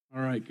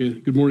right,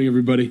 good. Good morning,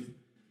 everybody.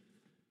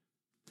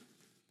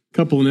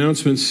 Couple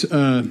announcements.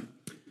 Not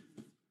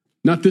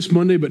this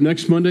Monday, but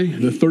next Monday,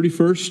 the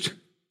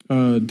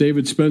 31st,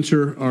 David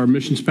Spencer, our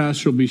missions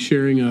pastor, will be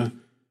sharing a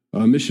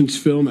missions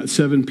film at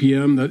 7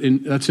 p.m.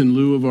 That's in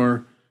lieu of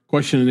our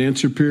question and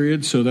answer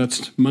period. So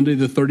that's Monday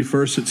the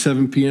 31st at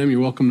 7 p.m. You're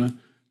welcome to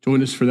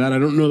join us for that. I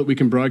don't know that we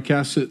can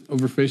broadcast it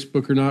over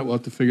Facebook or not. We'll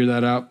have to figure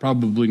that out.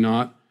 Probably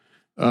not.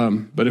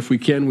 But if we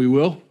can, we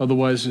will.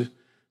 Otherwise,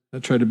 I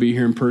try to be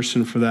here in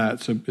person for that.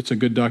 So it's a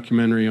good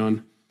documentary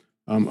on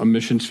a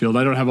missions field.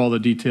 I don't have all the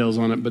details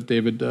on it, but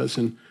David does,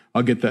 and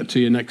I'll get that to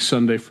you next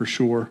Sunday for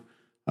sure.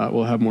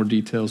 We'll have more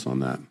details on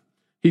that.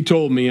 He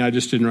told me, I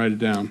just didn't write it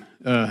down.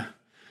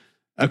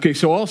 Okay,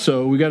 so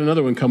also, we got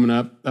another one coming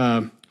up,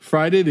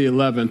 Friday the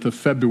 11th of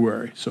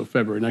February, so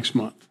February, next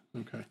month.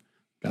 Okay,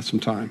 got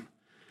some time.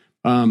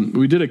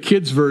 We did a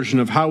kids version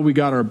of How We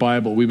Got Our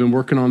Bible. We've been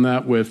working on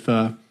that with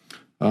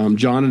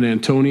John and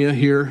Antonia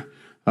here.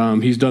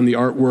 He's done the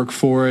artwork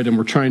for it, and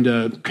we're trying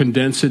to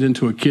condense it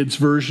into a kids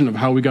version of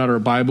How We Got Our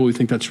Bible. We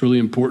think that's really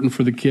important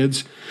for the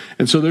kids.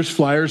 And so there's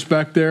flyers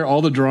back there.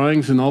 All the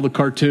drawings and all the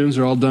cartoons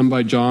are all done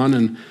by John,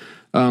 and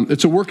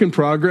it's a work in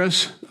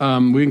progress.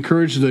 We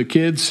encourage the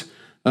kids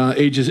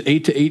ages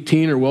 8 to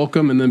 18 are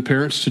welcome, and then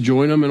parents to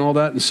join them and all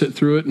that and sit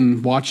through it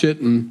and watch it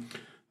and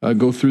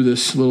go through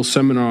this little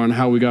seminar on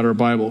How We Got Our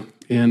Bible.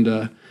 And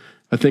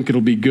I think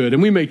it'll be good.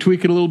 And we may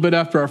tweak it a little bit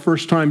after our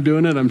first time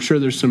doing it. I'm sure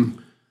there's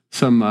some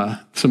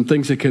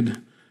things that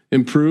could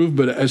improve,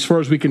 but as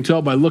far as we can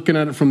tell by looking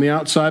at it from the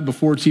outside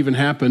before it's even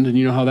happened, and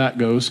you know how that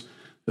goes,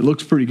 it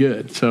looks pretty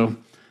good. So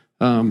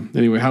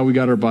anyway, How We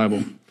Got Our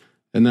Bible.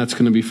 And that's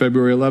going to be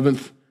February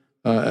 11th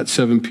at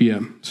 7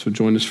 p.m. So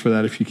join us for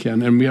that if you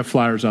can. And we have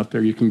flyers out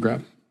there you can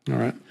grab. All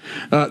right.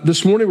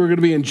 This morning we're going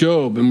to be in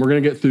Job, and we're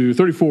going to get through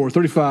 34,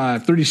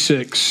 35,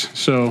 36.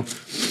 So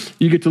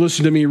you get to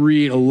listen to me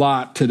read a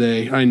lot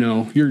today. I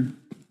know. You're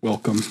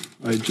welcome.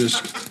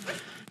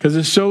 Because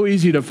it's so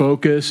easy to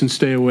focus and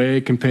stay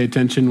awake and pay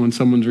attention when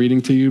someone's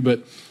reading to you.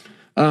 But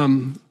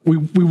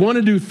we want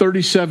to do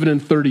 37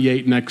 and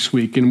 38 next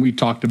week, and we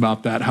talked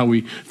about that, how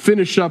we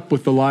finish up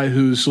with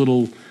Elihu's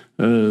little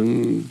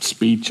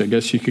speech, I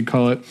guess you could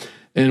call it,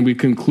 and we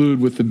conclude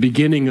with the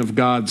beginning of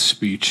God's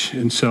speech.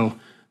 And so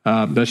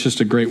that's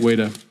just a great way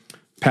to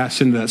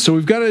pass into that. So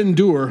we've got to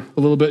endure a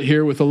little bit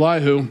here with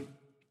Elihu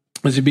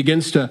as he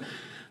begins to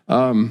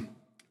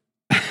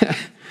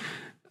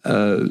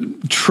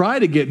try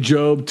to get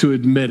Job to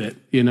admit it,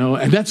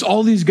 and that's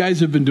all these guys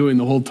have been doing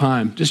the whole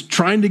time, just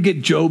trying to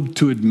get Job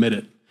to admit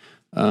it.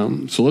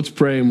 So let's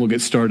pray and we'll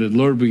get started.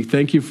 Lord, we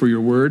thank you for your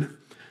word.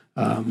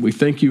 We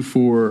thank you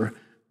for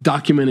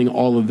documenting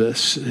all of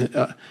this.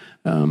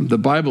 The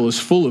Bible is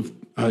full of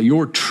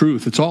your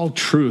truth. It's all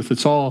truth.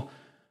 It's all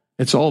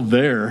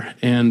there.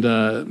 And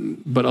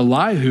but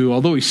Elihu,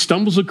 although he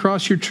stumbles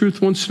across your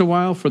truth once in a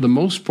while, for the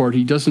most part,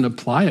 he doesn't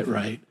apply it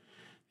right.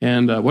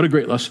 And what a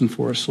great lesson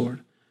for us, Lord.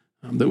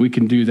 That we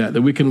can do that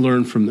we can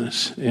learn from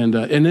this, and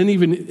then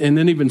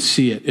even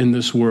see it in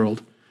this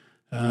world,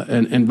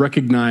 and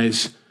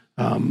recognize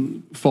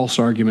false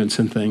arguments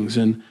and things,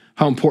 and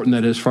how important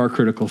that is for our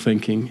critical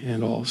thinking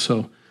and all.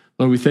 So,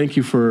 Lord, we thank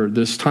you for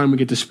this time we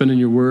get to spend in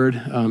your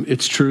word.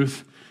 It's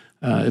truth.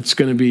 It's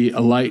going to be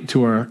a light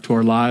to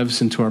our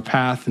lives and to our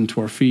path and to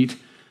our feet,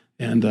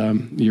 and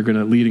you're going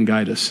to lead and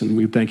guide us, and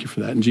we thank you for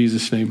that. In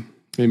Jesus' name,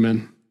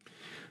 amen.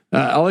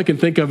 All I can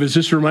think of is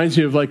this reminds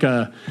me of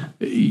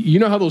you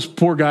know how those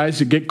poor guys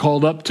that get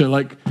called up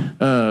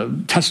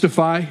to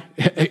testify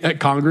at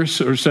Congress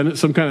or Senate,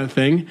 some kind of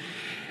thing,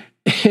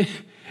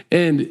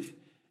 and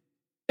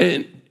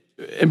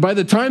by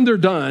the time they're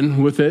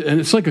done with it,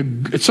 and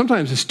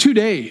sometimes it's 2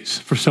 days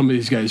for some of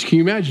these guys. Can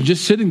you imagine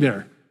just sitting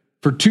there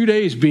for 2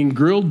 days being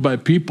grilled by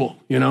people?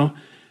 And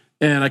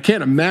I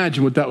can't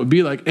imagine what that would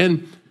be like.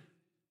 And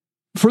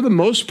for the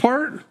most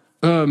part,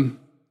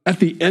 at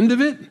the end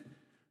of it,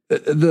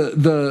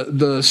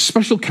 the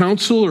special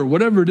counsel or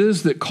whatever it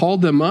is that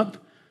called them up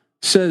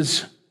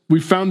says, we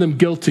found them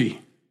guilty.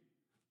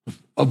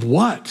 Of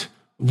what?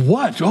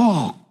 What?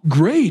 Oh,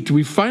 great.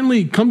 We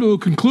finally come to a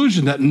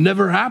conclusion. That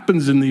never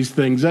happens in these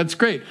things. That's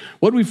great.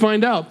 What do we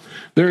find out?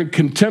 They're in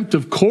contempt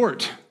of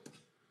court.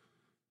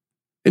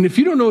 And if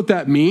you don't know what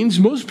that means,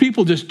 most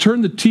people just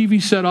turn the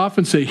TV set off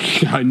and say,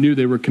 I knew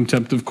they were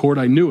contempt of court.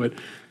 I knew it.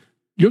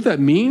 You know what that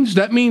means?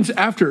 That means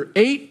after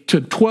 8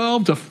 to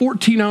 12 to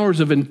 14 hours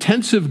of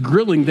intensive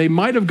grilling, they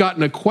might have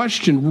gotten a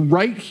question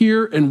right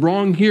here and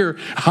wrong here.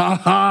 Ha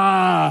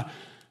ha!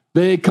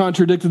 They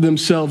contradicted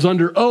themselves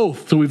under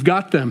oath, so we've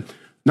got them.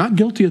 Not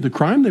guilty of the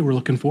crime they were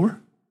looking for.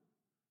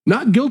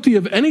 Not guilty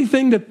of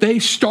anything that they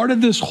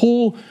started this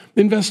whole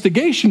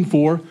investigation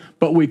for,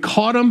 but we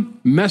caught them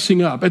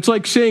messing up. It's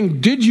like saying,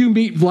 did you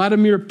meet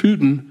Vladimir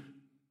Putin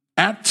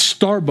at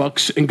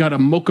Starbucks and got a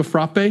mocha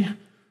frappe?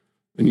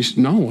 And you said,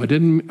 no, I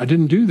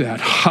didn't do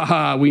that. Ha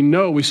ha, we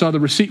know. We saw the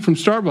receipt from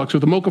Starbucks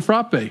with a mocha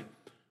frappe.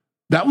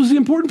 That was the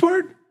important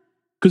part?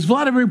 Because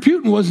Vladimir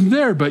Putin wasn't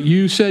there, but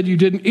you said you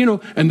didn't,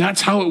 and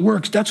that's how it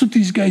works. That's what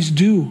these guys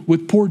do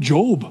with poor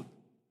Job.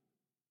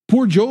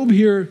 Poor Job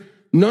here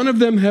none of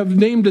them have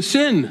named a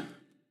sin.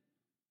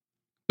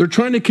 They're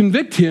trying to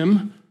convict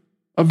him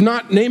of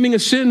not naming a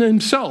sin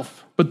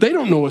himself, but they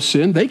don't know a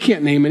sin. They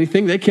can't name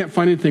anything. They can't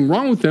find anything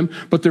wrong with him,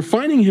 but they're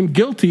finding him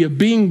guilty of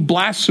being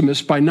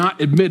blasphemous by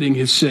not admitting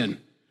his sin.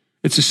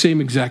 It's the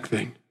same exact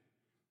thing.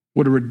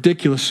 What a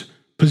ridiculous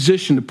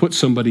position to put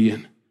somebody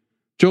in.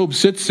 Job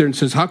sits there and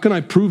says, how can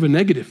I prove a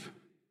negative?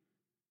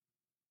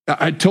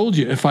 I told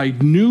you, if I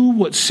knew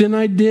what sin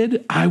I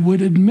did, I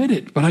would admit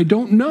it, but I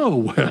don't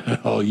know.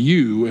 Well,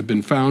 you have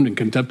been found in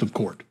contempt of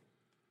court,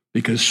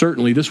 because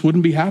certainly this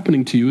wouldn't be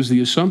happening to you is the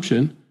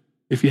assumption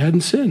if you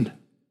hadn't sinned.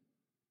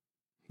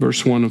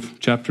 Verse 1 of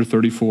chapter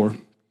 34.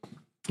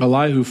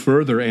 Elihu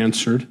further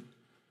answered,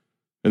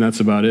 and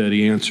that's about it.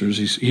 He answers.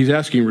 He's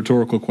asking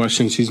rhetorical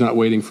questions. He's not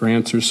waiting for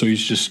answers, so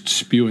he's just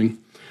spewing.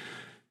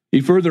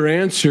 He further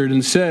answered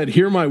and said,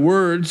 hear my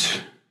words,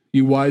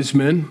 you wise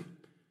men.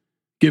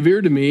 Give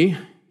ear to me,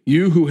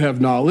 you who have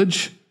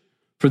knowledge,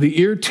 for the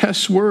ear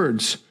tests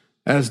words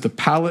as the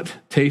palate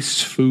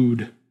tastes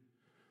food.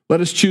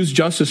 Let us choose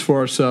justice for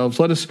ourselves.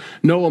 Let us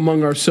know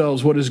among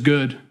ourselves what is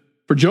good.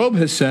 For Job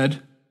has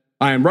said,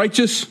 I am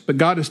righteous, but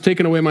God has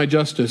taken away my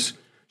justice.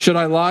 Should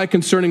I lie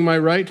concerning my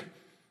right?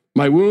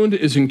 My wound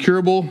is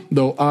incurable,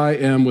 though I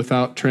am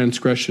without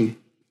transgression.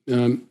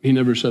 He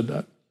never said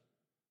that.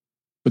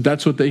 But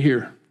that's what they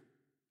hear.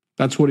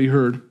 That's what he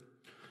heard.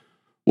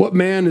 What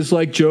man is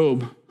like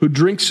Job, who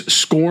drinks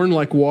scorn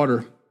like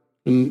water?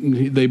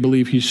 And they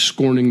believe he's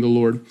scorning the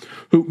Lord.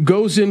 Who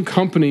goes in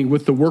company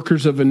with the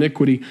workers of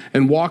iniquity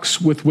and walks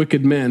with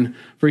wicked men.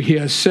 For he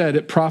has said,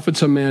 it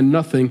profits a man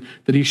nothing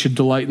that he should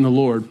delight in the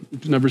Lord.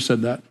 He's never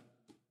said that.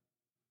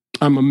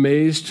 I'm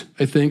amazed,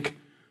 I think.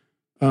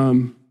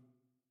 A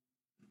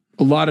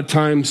lot of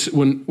times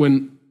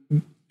when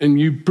and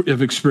you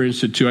have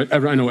experienced it too,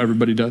 I know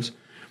everybody does.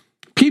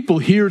 People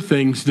hear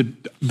things that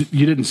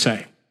you didn't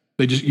say.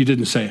 You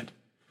didn't say it.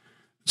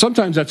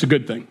 Sometimes that's a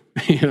good thing,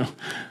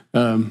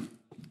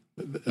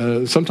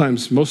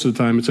 sometimes, most of the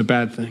time, it's a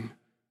bad thing.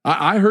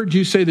 I heard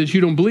you say that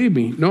you don't believe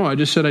me. No, I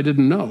just said I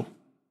didn't know.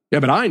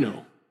 Yeah, but I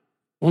know.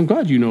 Well, I'm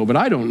glad you know, but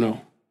I don't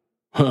know.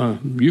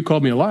 You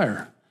called me a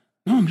liar.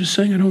 No, I'm just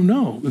saying I don't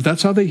know.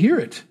 That's how they hear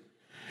it.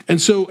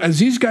 And so as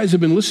these guys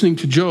have been listening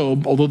to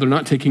Job, although they're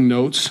not taking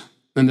notes,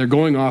 and they're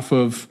going off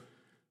of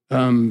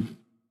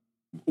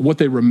what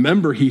they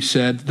remember he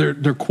said,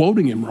 they're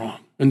quoting him wrong.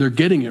 And they're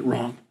getting it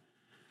wrong.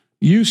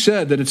 You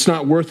said that it's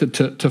not worth it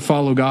to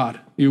follow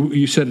God.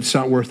 You said it's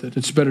not worth it.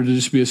 It's better to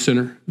just be a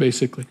sinner,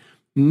 basically.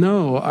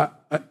 No,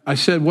 I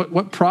said,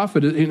 what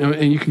profit,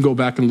 and you can go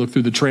back and look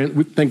through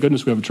thank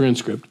goodness we have a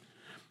transcript.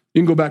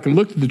 You can go back and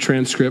look through the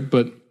transcript,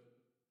 but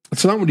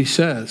it's not what he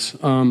says.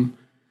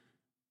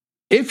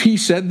 If he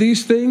said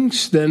these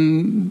things,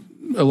 then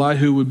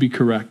Elihu would be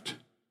correct.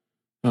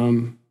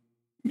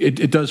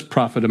 It does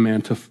profit a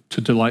man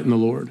to delight in the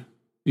Lord.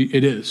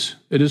 It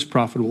is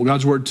profitable.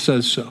 God's word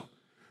says so.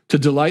 To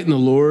delight in the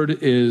Lord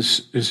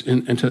is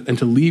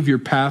to leave your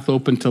path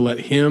open to let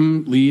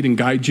him lead and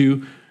guide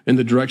you in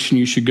the direction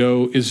you should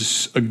go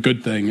is a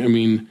good thing. I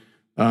mean,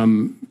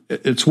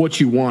 it's what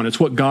you want. It's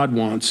what God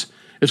wants.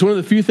 It's one of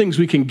the few things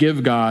we can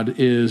give God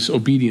is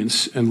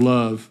obedience and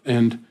love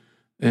and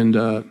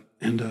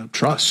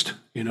trust.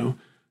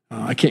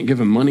 I can't give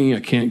him money.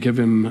 I can't give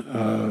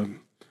him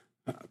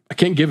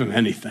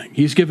anything.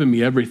 He's given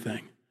me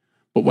everything.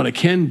 But what I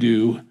can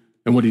do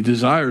and what he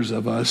desires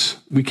of us,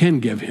 we can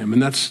give him.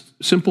 And that's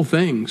simple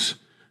things.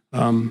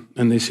 And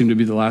they seem to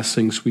be the last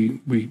things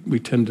we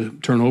tend to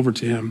turn over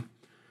to him.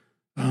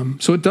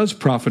 So it does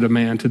profit a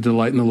man to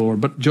delight in the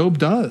Lord. But Job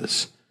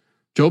does.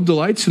 Job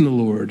delights in the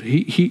Lord.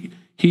 He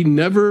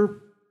never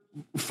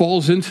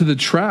falls into the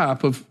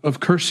trap of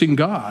cursing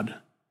God.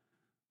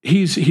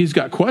 He's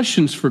got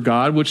questions for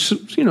God, which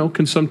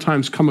can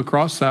sometimes come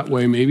across that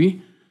way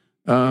maybe.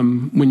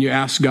 When you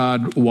ask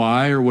God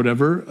why or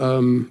whatever,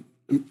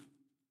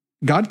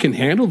 God can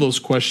handle those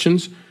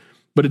questions,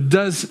 but it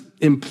does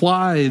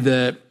imply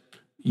that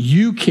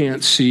you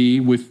can't see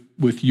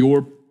with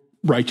your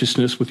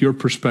righteousness, with your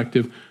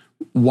perspective,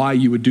 why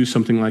you would do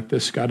something like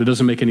this, God. It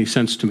doesn't make any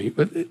sense to me.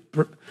 But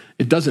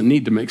it doesn't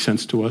need to make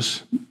sense to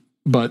us.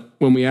 But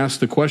when we ask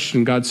the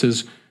question, God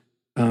says,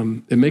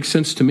 it makes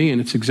sense to me,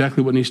 and it's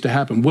exactly what needs to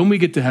happen. When we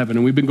get to heaven,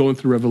 and we've been going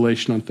through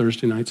Revelation on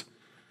Thursday nights,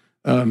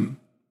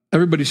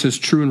 everybody says,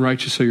 true and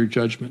righteous are your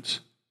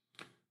judgments.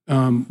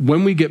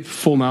 When we get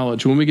full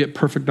knowledge, when we get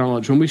perfect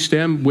knowledge, when we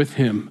stand with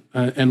him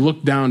and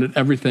look down at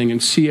everything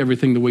and see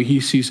everything the way he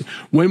sees it,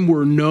 when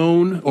we're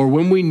known, or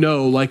when we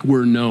know like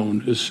we're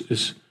known,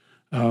 is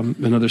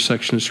another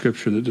section of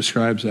scripture that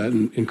describes that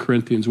in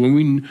Corinthians.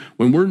 When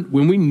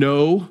we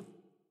know,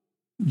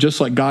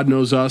 just like God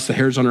knows us, the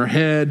hairs on our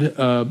head,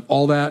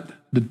 all that,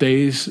 the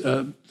days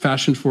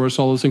fashioned for us,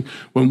 all those things.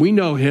 When we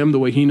know him the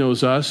way he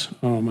knows us,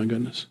 oh my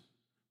goodness.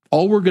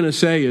 All we're going to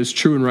say is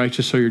true and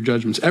righteous are your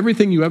judgments.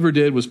 Everything you ever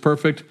did was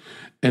perfect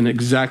and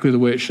exactly the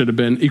way it should have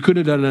been. You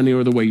couldn't have done it any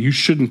other way. You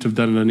shouldn't have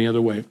done it any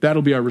other way.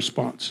 That'll be our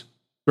response.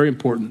 Very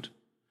important.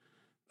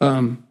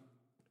 And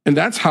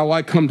that's how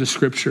I come to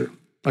Scripture.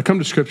 I come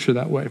to Scripture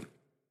that way.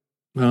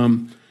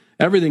 And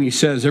everything he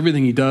says,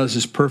 everything he does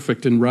is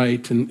perfect and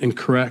right and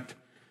correct.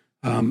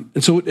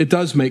 And so it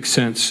does make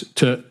sense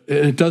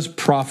it does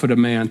profit a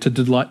man to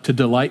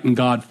delight in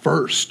God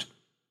first.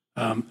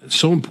 It's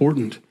so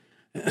important.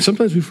 And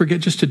sometimes we forget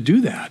just to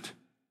do that,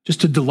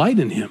 just to delight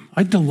in him.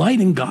 I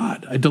delight in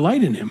God. I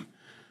delight in him.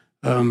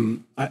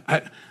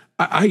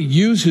 I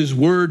use his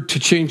word to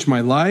change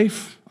my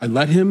life. I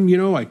let him,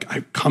 I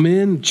come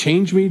in,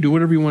 change me, do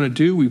whatever you want to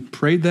do. We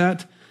prayed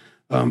that.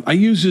 I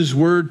use his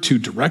word to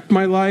direct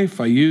my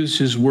life. I use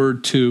his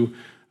word to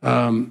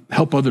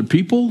help other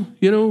people,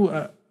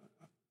 a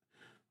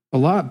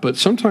lot. But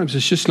sometimes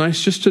it's just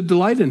nice just to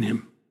delight in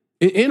him,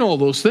 in all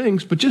those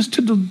things, but just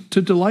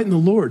to delight in the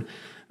Lord.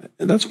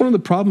 And that's one of the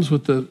problems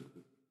with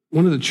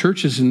one of the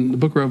churches in the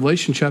book of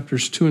Revelation,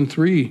 chapters 2 and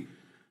 3.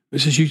 It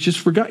says you just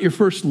forgot your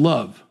first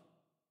love.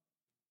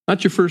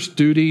 Not your first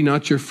duty,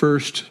 not your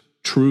first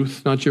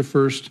truth, not your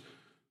first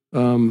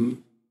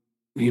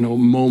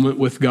moment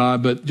with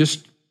God, but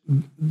just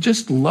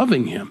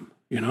loving him,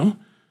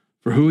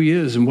 for who he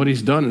is and what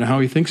he's done and how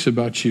he thinks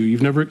about you.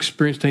 You've never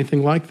experienced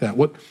anything like that.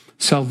 What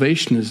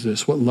salvation is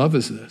this? What love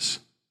is this?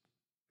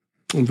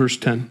 In verse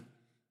 10,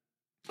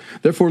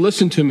 therefore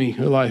listen to me,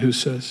 Elihu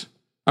says.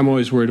 I'm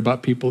always worried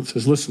about people that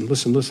says, listen.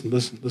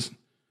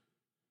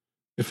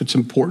 If it's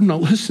important, I'll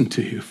listen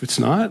to you. If it's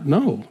not,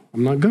 no,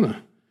 I'm not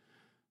gonna.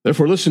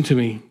 Therefore listen to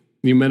me,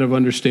 you men of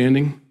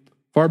understanding.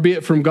 Far be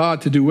it from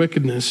God to do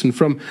wickedness, and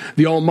from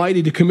the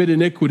Almighty to commit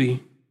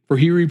iniquity. For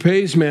he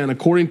repays man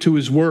according to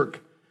his work,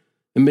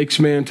 and makes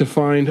man to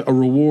find a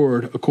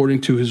reward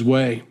according to his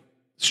way.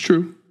 It's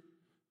true.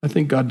 I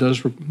think God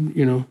does,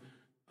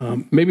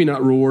 maybe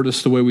not reward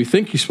us the way we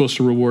think he's supposed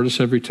to reward us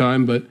every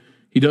time, but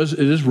he does.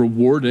 It is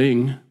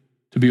rewarding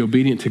to be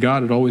obedient to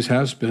God. It always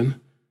has been.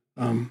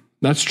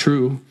 That's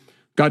true.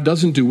 God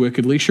doesn't do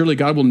wickedly. Surely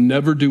God will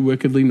never do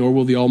wickedly, nor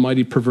will the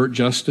Almighty pervert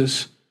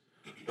justice.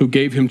 Who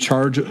gave him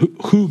charge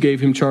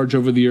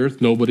over the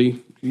earth?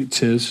 Nobody. It's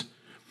his.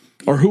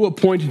 Or who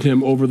appointed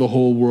him over the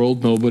whole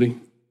world? Nobody.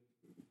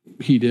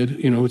 He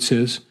did. It's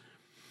his.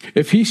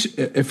 If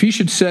he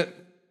should set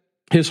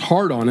his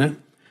heart on it,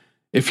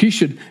 if he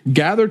should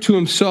gather to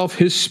himself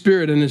his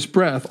spirit and his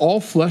breath,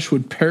 all flesh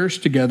would perish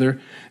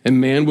together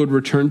and man would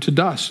return to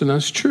dust. And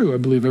that's true. I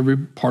believe every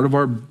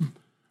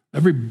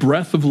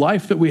breath of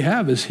life that we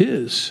have is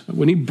his.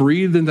 When he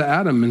breathed into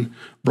Adam and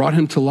brought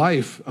him to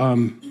life,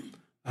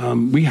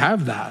 we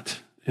have that.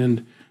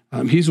 And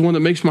he's the one that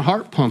makes my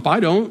heart pump. I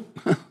don't.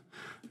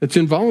 It's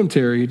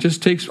involuntary. It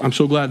just takes, I'm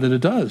so glad that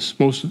it does.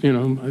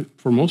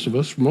 For most of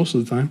us, for most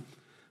of the time.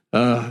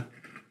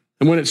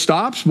 And when it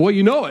stops, boy,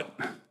 you know it.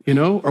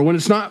 Or when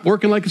it's not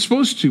working like it's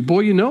supposed to,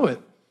 boy, you know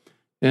it.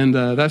 And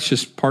that's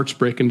just parts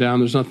breaking down.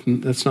 There's nothing,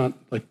 that's not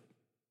like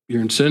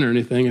you're in sin or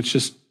anything. It's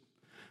just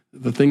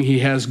the thing he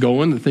has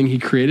going, the thing he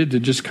created to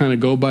just kind of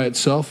go by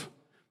itself,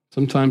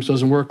 sometimes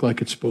doesn't work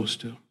like it's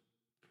supposed to.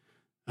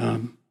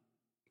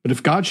 But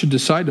if God should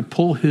decide to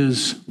pull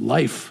his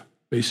life,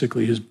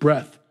 basically his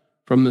breath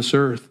from this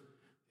earth,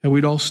 and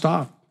we'd all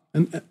stop.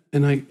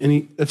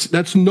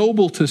 That's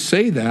noble to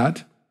say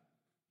that.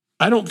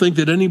 I don't think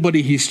that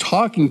anybody he's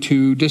talking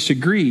to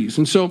disagrees.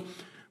 And so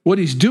what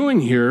he's doing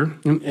here,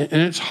 and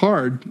it's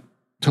hard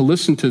to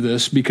listen to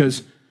this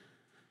because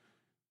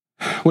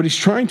what he's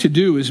trying to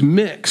do is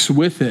mix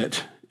with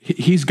it.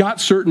 He's got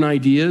certain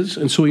ideas,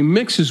 and so he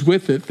mixes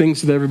with it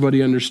things that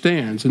everybody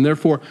understands. And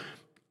therefore,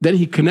 then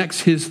he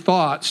connects his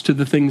thoughts to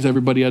the things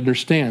everybody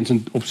understands.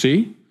 And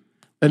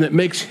and it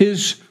makes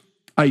his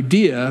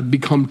idea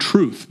become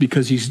truth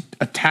because he's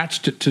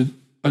attached it to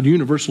a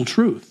universal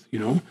truth,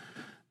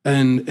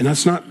 And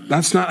that's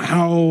not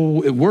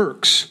how it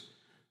works.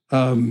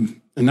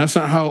 And that's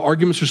not how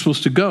arguments are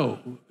supposed to go.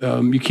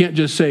 You can't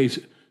just say,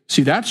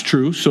 see, that's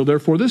true, so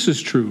therefore this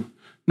is true.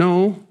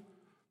 No,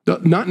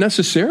 not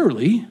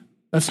necessarily.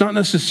 That's not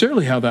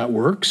necessarily how that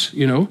works,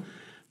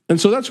 And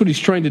so that's what he's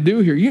trying to do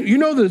here. You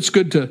know that it's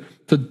good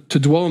to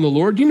dwell in the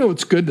Lord. You know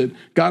it's good that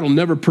God will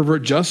never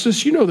pervert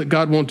justice. You know that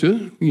God won't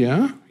do it.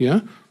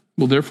 Yeah.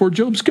 Well, therefore,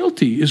 Job's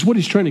guilty is what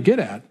he's trying to get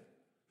at.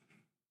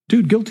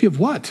 Dude, guilty of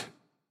what?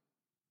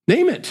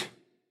 Name it.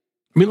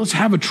 Let's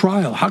have a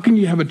trial. How can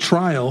you have a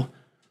trial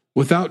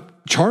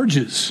without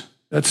charges?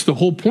 That's the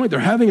whole point.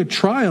 They're having a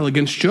trial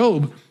against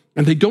Job,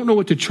 and they don't know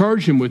what to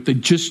charge him with. They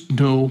just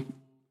know.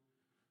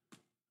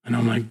 And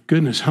oh my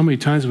goodness, how many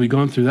times have we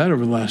gone through that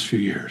over the last few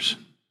years?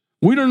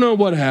 We don't know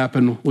what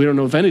happened. We don't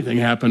know if anything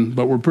happened,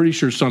 but we're pretty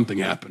sure something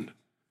happened.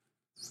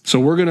 So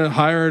we're going to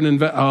hire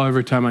an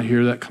every time I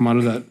hear that come out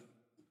of that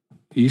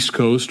East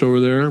Coast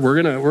over there,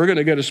 we're going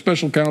to get a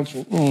special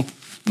counsel. Oh,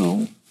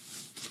 no.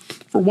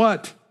 For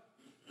what?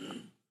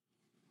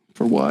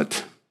 For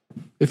what?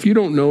 If you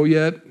don't know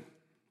yet,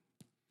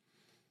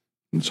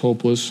 it's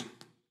hopeless.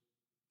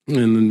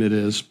 And it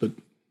is, but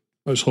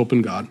I was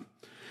hoping God.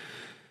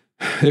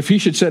 If he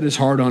should set his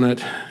heart on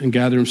it and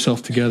gather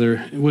himself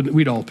together,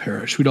 we'd all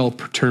perish. We'd all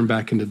turn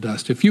back into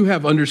dust. If you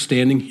have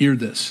understanding, hear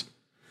this.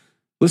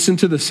 Listen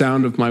to the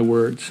sound of my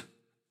words.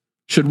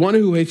 Should one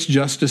who hates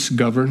justice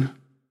govern?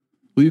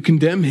 Will you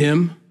condemn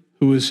him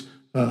who is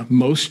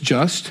most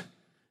just?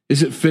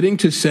 Is it fitting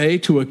to say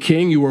to a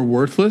king, you are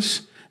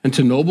worthless, and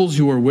to nobles,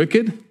 you are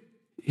wicked?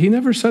 He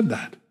never said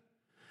that.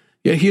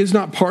 Yet he is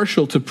not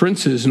partial to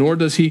princes, nor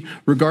does he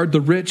regard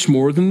the rich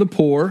more than the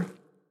poor.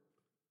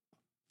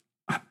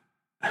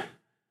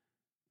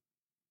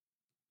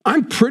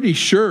 I'm pretty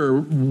sure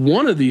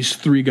one of these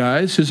three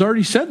guys has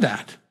already said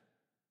that.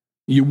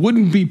 You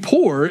wouldn't be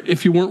poor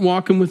if you weren't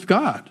walking with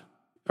God,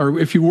 or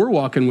if you were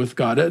walking with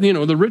God. You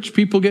know, the rich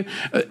people get,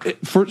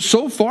 for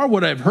so far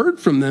what I've heard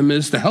from them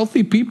is the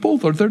healthy people,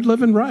 they're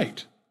living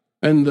right.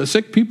 And the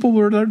sick people,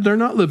 they're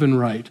not living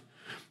right.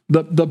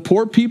 The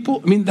poor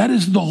people, I mean, that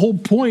is the whole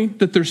point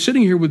that they're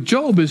sitting here with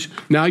Job is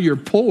now you're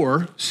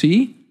poor.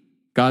 See,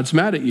 God's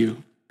mad at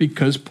you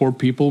because poor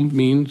people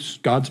means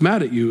God's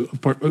mad at you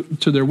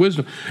to their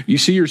wisdom. You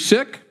see, you're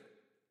sick.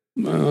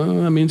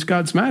 That means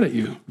God's mad at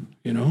you.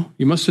 You know,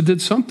 you must have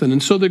did something.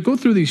 And so they go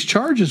through these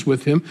charges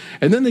with him,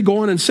 and then they go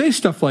on and say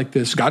stuff like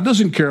this. God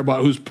doesn't care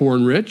about who's poor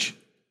and rich.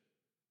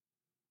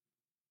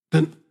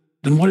 Then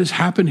what has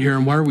happened here,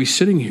 and why are we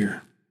sitting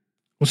here?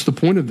 What's the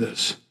point of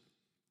this?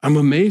 I'm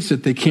amazed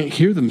that they can't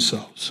hear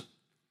themselves.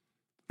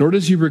 Nor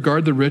does he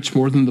regard the rich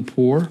more than the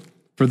poor,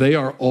 for they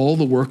are all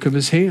the work of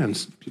his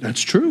hands.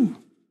 That's true,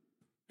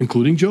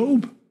 including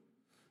Job.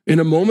 In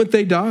a moment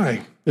they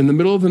die, in the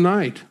middle of the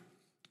night.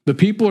 The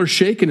people are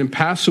shaken and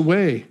pass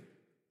away.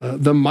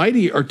 The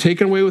mighty are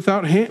taken away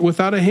without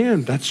a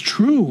hand. That's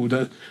true.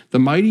 The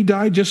mighty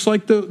die just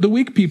like the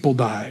weak people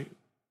die.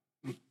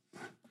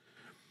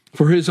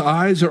 For his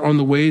eyes are on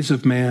the ways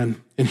of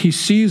man, and he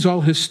sees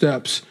all his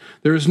steps.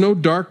 There is no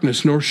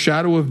darkness nor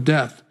shadow of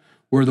death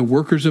where the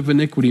workers of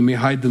iniquity may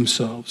hide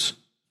themselves.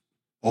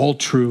 All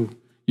true.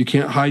 You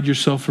can't hide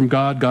yourself from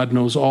God. God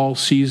knows all,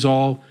 sees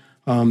all.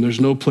 There's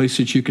no place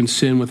that you can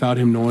sin without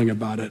him knowing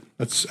about it.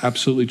 That's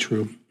absolutely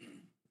true.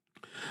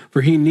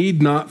 For he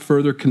need not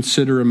further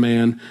consider a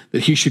man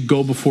that he should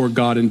go before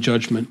God in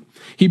judgment.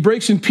 He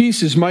breaks in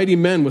pieces mighty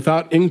men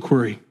without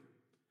inquiry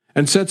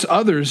and sets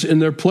others in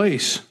their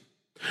place.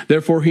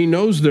 Therefore he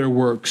knows their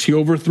works. He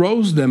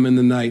overthrows them in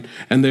the night,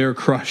 and they are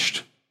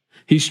crushed.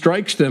 He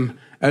strikes them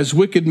as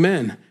wicked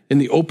men in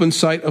the open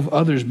sight of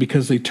others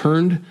because they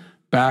turned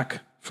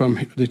back from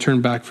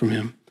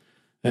him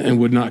and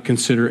would not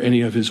consider any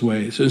of his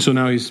ways. And so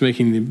now he's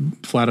making the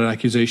flat-out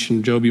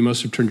accusation, Job, you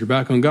must have turned your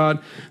back on God.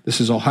 This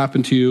has all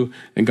happened to you,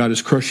 and God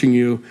is crushing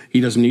you.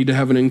 He doesn't need to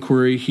have an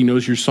inquiry. He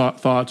knows your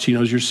thoughts. He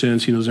knows your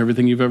sins. He knows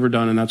everything you've ever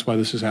done, and that's why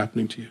this is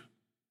happening to you.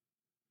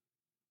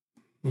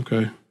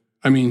 Okay.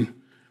 I mean,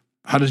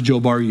 how does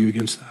Job argue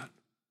against that?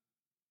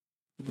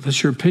 Well,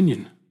 that's your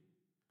opinion.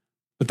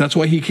 But that's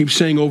why he keeps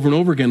saying over and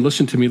over again,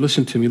 listen to me,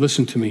 listen to me,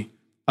 listen to me.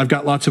 I've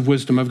got lots of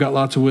wisdom. I've got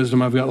lots of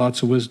wisdom. I've got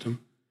lots of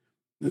wisdom.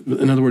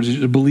 In other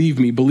words, believe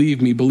me, believe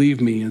me,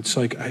 believe me. It's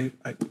like,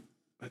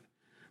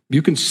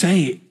 you can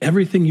say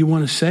everything you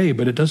want to say,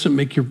 but it doesn't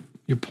make your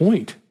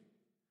point.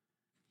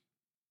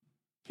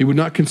 He would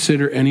not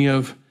consider any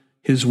of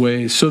his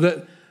ways, so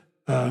that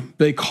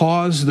they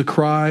cause the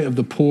cry of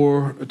the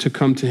poor to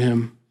come to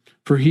him,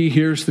 for he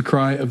hears the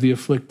cry of the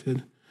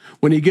afflicted.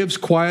 When he gives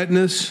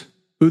quietness,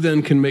 who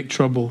then can make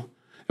trouble?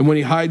 And when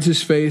he hides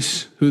his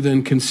face, who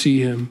then can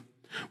see him?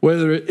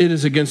 Whether it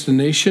is against a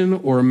nation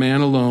or a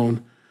man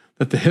alone,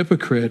 that the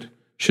hypocrite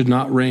should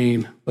not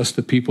reign, lest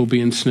the people be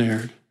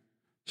ensnared.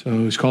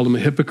 So he's called him a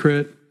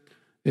hypocrite,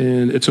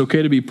 and it's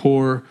okay to be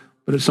poor,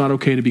 but it's not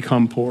okay to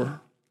become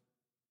poor.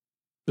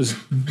 Is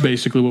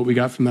basically what we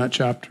got from that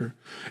chapter.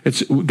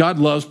 God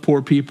loves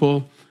poor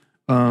people,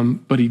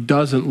 but he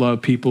doesn't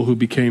love people who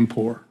became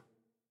poor,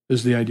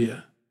 is the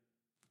idea.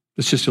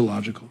 It's just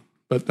illogical,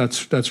 but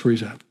that's where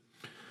he's at.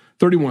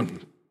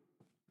 31.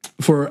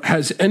 For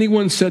has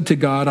anyone said to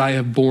God,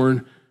 I've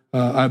borne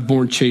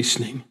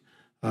chastening.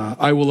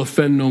 I will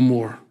offend no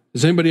more.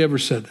 Has anybody ever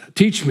said that?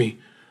 Teach me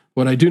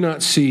what I do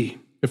not see.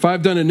 If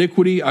I've done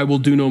iniquity, I will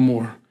do no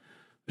more.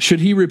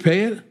 Should he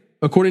repay it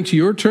according to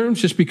your terms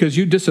just because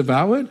you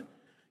disavow it?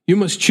 You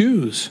must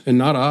choose, and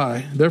not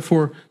I.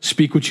 Therefore,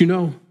 speak what you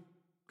know.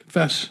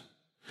 Confess.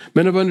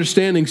 Men of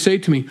understanding, say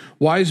to me,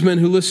 wise men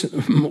who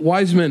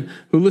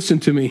listen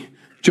to me.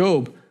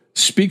 Job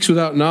speaks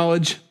without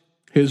knowledge.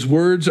 His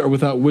words are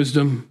without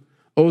wisdom.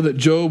 Oh, that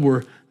Job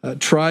were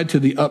tried to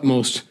the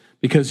utmost,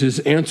 because his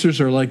answers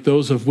are like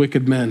those of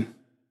wicked men.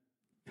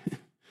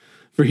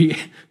 For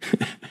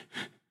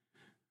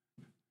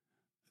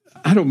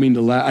I don't mean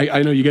to laugh.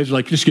 I know you guys are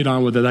like, just get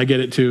on with it. I get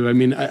it too. I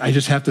mean, I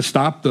just have to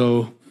stop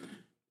though.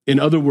 In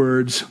other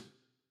words,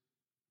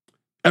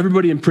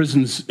 everybody in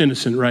prison's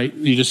innocent, right?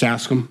 You just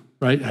ask them,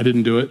 right? I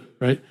didn't do it,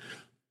 right?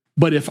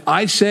 But if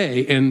I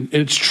say, and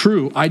it's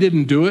true, I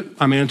didn't do it,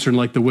 I'm answering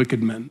like the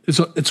wicked men.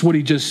 It's what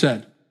he just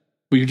said.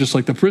 Well, you're just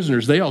like the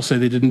prisoners. They all say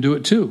they didn't do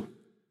it too.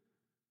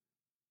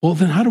 Well,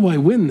 then how do I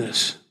win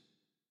this?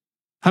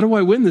 How do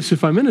I win this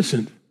if I'm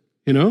innocent?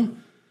 You know?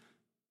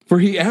 For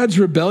he adds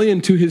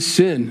rebellion to his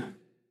sin.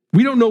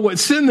 We don't know what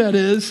sin that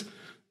is,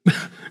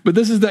 but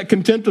this is that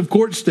contempt of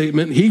court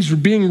statement. He's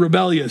being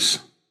rebellious.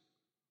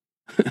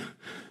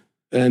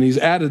 And he's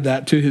added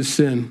that to his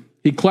sin.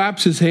 He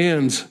claps his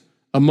hands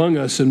among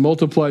us and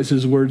multiplies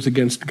his words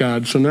against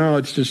God. So now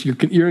it's just,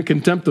 you're in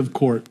contempt of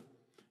court.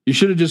 You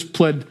should have just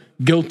pled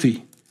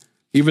guilty,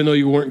 even though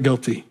you weren't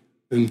guilty,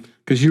 and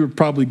because you were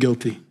probably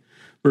guilty.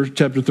 Verse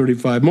chapter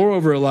 35.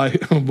 Moreover,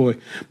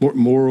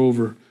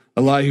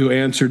 Elihu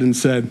answered and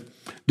said,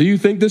 do you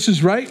think this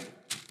is right?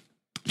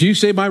 Do you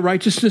say my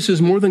righteousness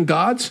is more than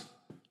God's?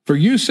 For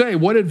you say,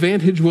 what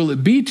advantage will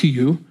it be to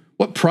you?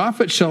 What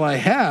profit shall I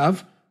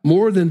have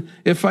more than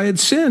if I had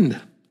sinned?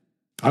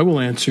 I will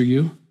answer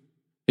you,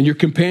 and your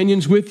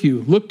companions with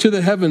you. Look to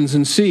the heavens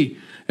and see,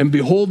 and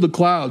behold the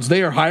clouds.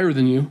 They are higher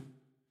than you.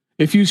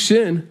 If you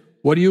sin,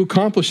 what do you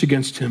accomplish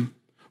against him?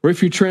 Or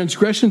if your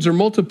transgressions are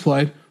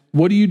multiplied,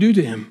 what do you do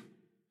to him?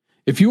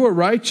 If you are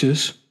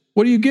righteous,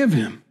 what do you give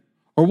him?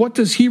 Or what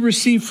does he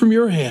receive from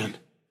your hand?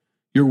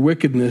 Your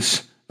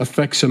wickedness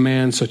affects a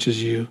man such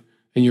as you,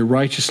 and your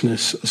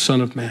righteousness a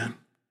son of man.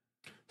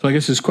 So I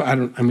guess I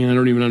don't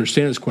even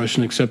understand this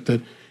question, except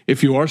that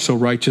if you are so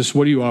righteous,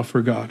 what do you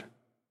offer God?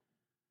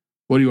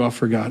 What do you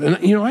offer God? And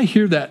I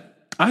hear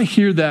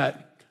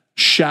that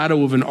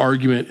shadow of an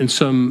argument in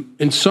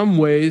some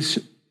ways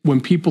when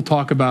people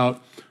talk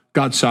about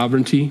God's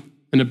sovereignty,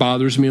 and it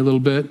bothers me a little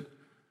bit.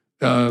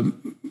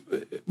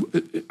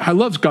 I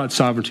love God's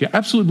sovereignty. I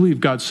absolutely believe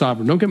God's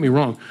sovereign. Don't get me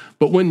wrong.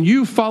 But when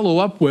you follow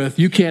up with,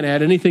 you can't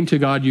add anything to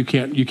God, you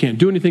can't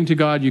do anything to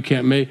God, you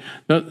can't make,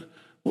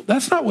 well,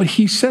 that's not what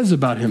he says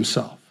about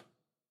himself.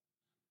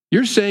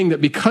 You're saying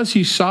that because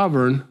he's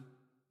sovereign,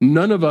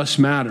 none of us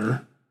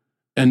matter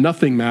and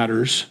nothing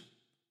matters,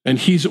 and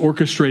he's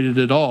orchestrated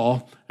it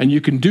all, and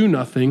you can do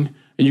nothing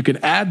and you can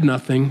add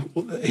nothing.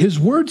 His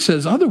word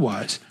says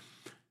otherwise.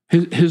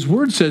 His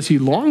word says he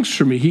longs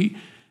for me.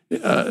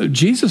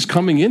 Jesus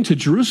coming into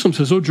Jerusalem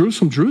says, oh,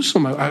 Jerusalem,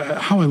 Jerusalem,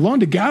 how I long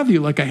to gather you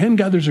like a hen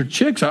gathers her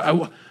chicks.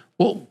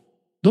 Well,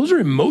 those are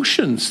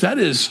emotions. That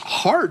is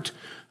heart.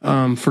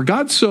 For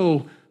God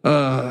so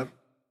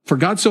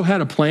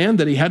had a plan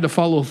that he had to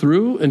follow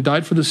through and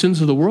died for the sins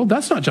of the world.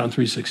 That's not John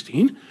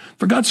 3:16.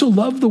 For God so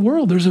loved the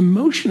world. There's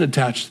emotion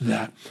attached to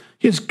that.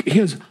 He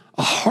has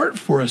a heart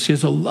for us. He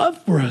has a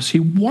love for us. He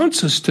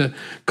wants us to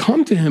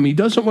come to him. He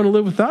doesn't want to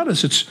live without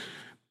us.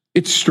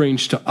 It's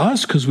strange to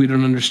us because we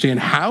don't understand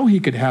how he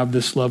could have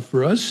this love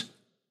for us.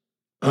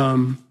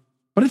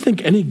 But I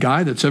think any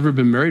guy that's ever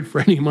been married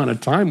for any amount of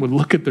time would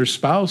look at their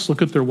spouse,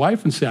 look at their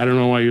wife and say, I don't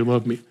know why you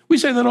love me. We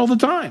say that all the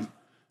time.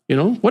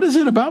 What is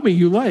it about me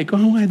you like?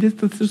 Oh,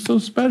 this is so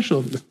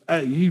special.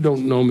 You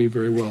don't know me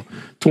very well.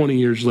 20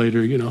 years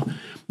later,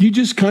 you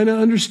just kind of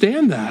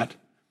understand that.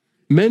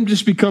 Men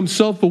just become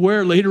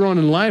self-aware later on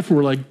in life and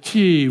we're like,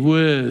 gee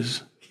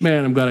whiz,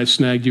 man, I'm glad I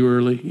snagged you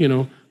early,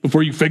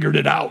 before you figured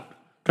it out.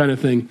 Kind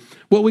of thing.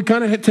 Well, we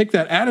kind of take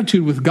that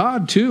attitude with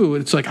God too.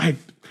 It's like,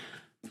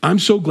 I'm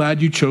so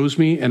glad you chose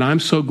me, and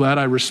I'm so glad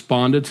I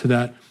responded to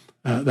that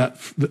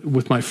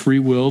with my free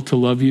will to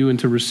love you and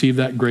to receive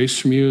that grace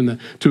from you,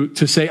 and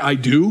to say I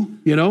do.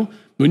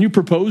 When you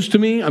proposed to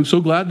me, I'm so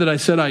glad that I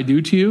said I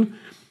do to you.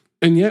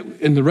 And yet,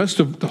 in the rest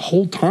of the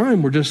whole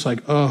time, we're just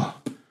like, oh,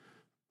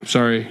 I'm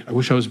sorry. I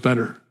wish I was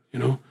better.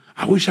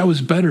 I wish I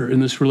was better in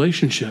this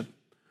relationship.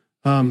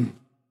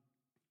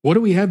 What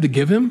do we have to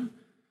give him?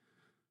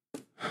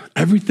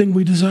 Everything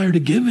we desire to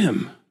give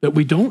him that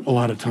we don't a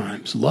lot of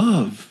times.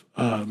 Love,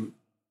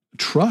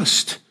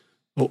 trust,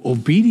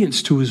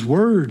 obedience to his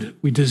word.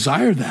 We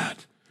desire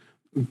that.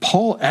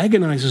 Paul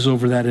agonizes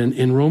over that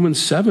in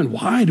Romans 7.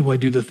 Why do I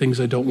do the things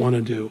I don't want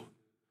to do?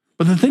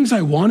 But the things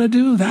I want to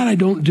do, that I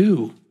don't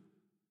do.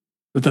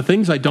 But the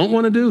things I don't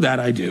want to do, that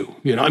I do.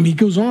 He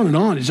goes on and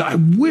on. He says, I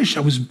wish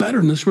I was better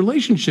in this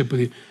relationship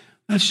with you.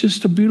 That's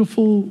just a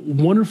beautiful,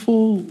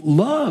 wonderful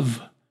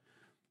love.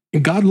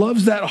 And God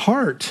loves that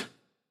heart.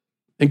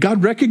 And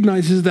God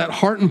recognizes that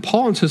heart in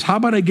Paul and says, how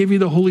about I give you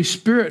the Holy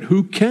Spirit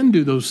who can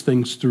do those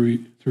things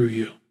through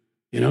you?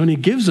 And he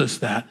gives us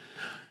that.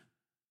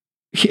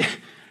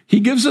 He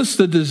gives us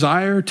the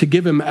desire to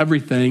give him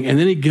everything, and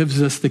then he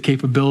gives us the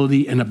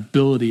capability and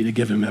ability to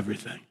give him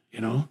everything,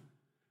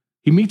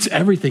 He meets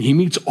everything. He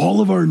meets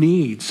all of our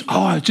needs.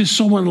 Oh, I just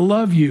so want to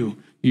love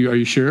you. Are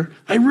you sure?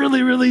 I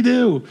really, really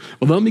do.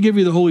 Well, let me give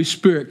you the Holy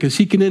Spirit because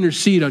he can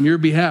intercede on your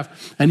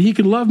behalf, and he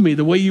can love me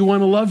the way you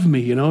want to love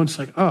me, It's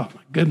like, oh,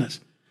 my goodness.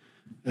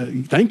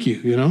 Thank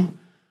you,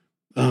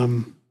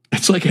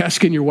 It's like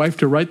asking your wife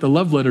to write the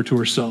love letter to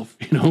herself,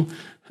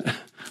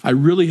 I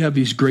really have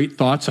these great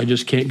thoughts. I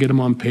just can't get them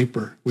on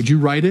paper. Would you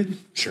write it?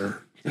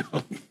 Sure.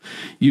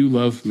 You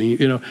love me,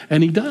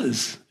 and he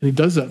does. And he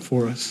does that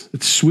for us.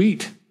 It's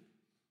sweet.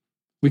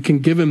 We can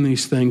give him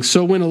these things.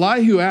 So when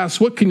Elihu asks,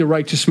 what can the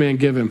righteous man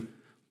give him?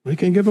 We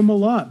can give him a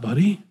lot,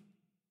 buddy.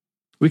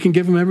 We can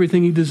give him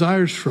everything he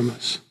desires from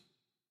us.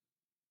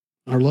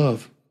 Our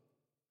love.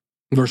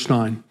 Verse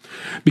 9,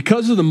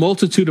 because of the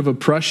multitude of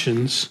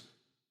oppressions,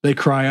 they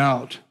cry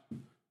out.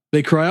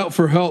 They cry out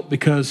for help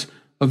because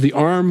of the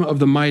arm of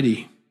the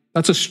mighty.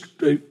 That's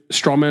a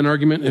straw man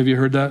argument. Have you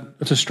heard that?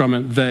 That's a straw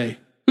man. They.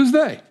 Who's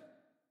they?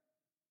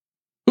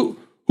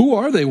 Who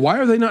are they? Why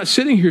are they not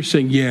sitting here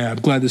saying, yeah, I'm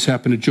glad this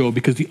happened to Job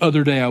because the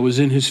other day I was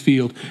in his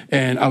field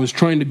and I was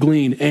trying to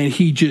glean and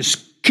he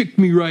just kicked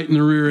me right in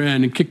the rear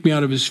end and kicked me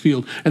out of his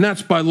field. And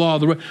that's by law.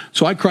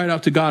 So I cried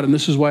out to God, and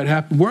this is why it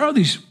happened. Where are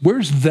these?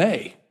 Where's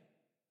they?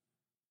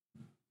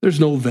 There's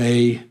no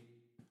they.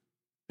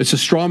 It's a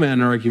straw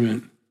man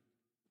argument,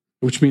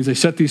 which means they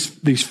set these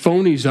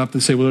phonies up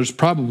and say, well, there's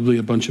probably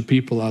a bunch of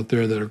people out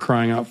there that are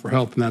crying out for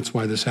help, and that's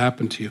why this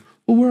happened to you.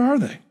 Well, where are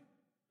they?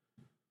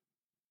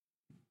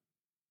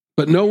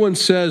 But no one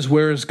says,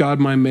 where is God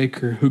my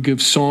maker, who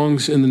gives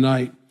songs in the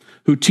night,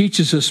 who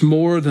teaches us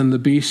more than the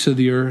beasts of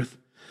the earth,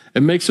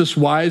 and makes us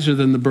wiser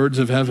than the birds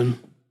of heaven.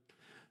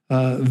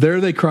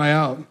 There they cry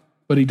out,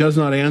 but he does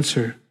not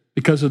answer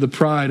because of the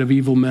pride of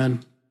evil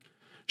men.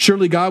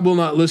 Surely God will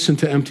not listen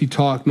to empty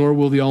talk, nor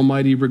will the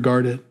Almighty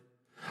regard it.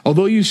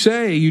 Although you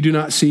say you do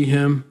not see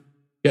him,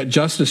 yet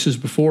justice is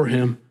before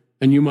him,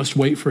 and you must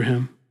wait for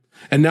him.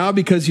 And now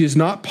because he is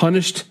not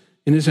punished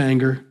in his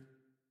anger,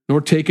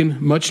 nor taken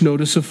much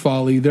notice of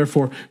folly,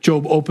 therefore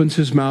Job opens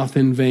his mouth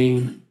in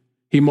vain.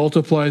 He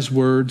multiplies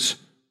words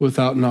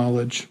without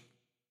knowledge.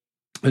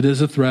 It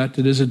is a threat.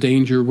 It is a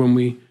danger when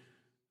we,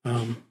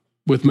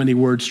 with many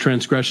words,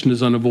 transgression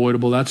is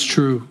unavoidable. That's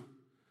true.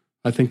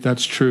 I think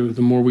that's true.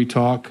 The more we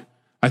talk,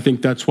 I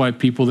think that's why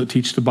people that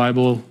teach the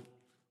Bible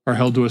are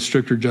held to a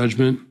stricter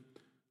judgment.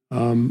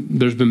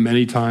 There's been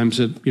many times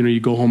that, you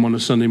go home on a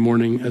Sunday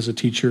morning as a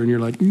teacher and you're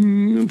like,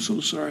 I'm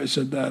so sorry I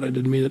said that. I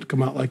didn't mean it to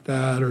come out like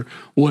that or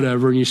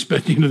whatever. And you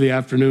spend the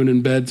afternoon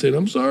in bed saying,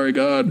 I'm sorry,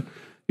 God,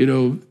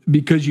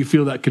 because you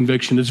feel that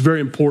conviction. It's very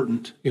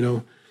important,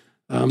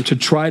 to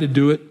try to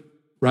do it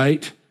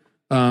right,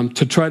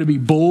 to try to be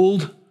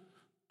bold,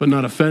 but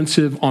not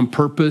offensive on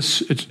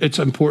purpose. It's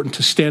important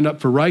to stand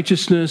up for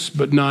righteousness,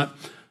 but not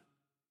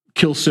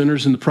kill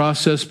sinners in the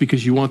process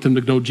because you want them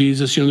to know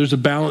Jesus. There's a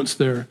balance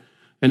there.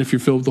 And if you're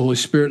filled with the Holy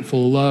Spirit and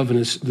full of love, and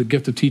the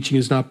gift of teaching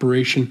is in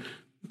operation,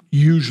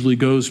 usually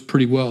goes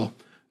pretty well.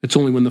 It's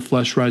only when the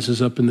flesh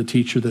rises up in the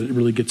teacher that it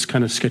really gets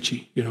kind of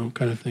sketchy,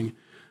 kind of thing.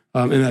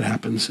 And that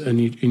happens. And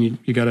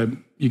you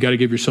gotta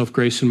give yourself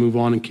grace and move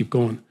on and keep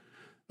going.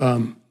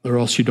 Or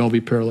else you'd all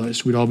be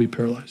paralyzed. We'd all be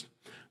paralyzed.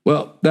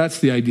 Well, that's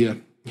the idea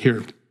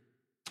here.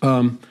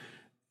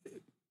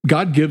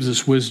 God gives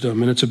us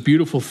wisdom, and it's a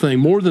beautiful thing,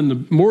 more than the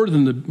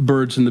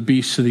birds and the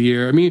beasts of the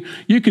air. I mean,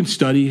 you can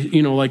study,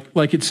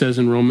 like it says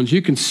in Romans,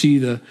 you can see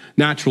the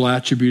natural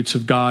attributes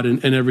of God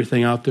and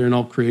everything out there in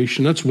all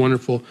creation. That's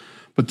wonderful.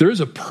 But there is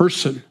a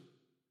person.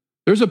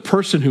 There's a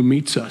person who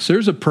meets us.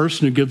 There's a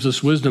person who gives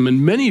us wisdom,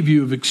 and many of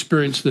you have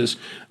experienced this.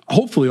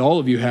 Hopefully all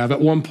of you have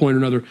at one point or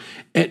another.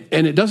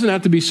 And it doesn't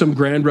have to be some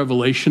grand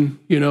revelation,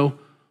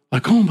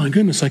 like, oh my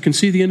goodness, I can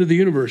see the end of the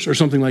universe or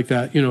something like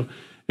that. It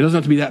doesn't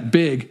have to be that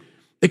big.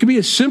 It can be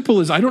as simple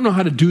as, I don't know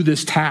how to do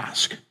this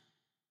task.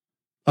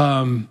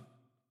 You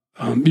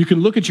can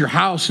look at your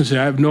house and say,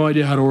 I have no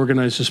idea how to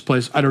organize this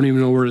place. I don't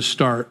even know where to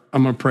start.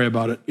 I'm going to pray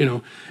about it,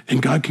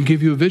 and God can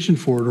give you a vision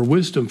for it or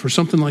wisdom for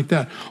something like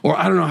that. Or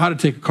I don't know how to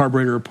take a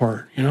carburetor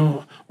apart,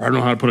 or I don't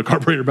know how to put a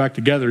carburetor back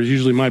together is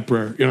usually my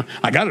prayer.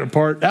 I got it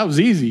apart. That was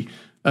easy.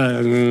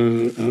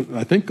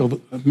 I think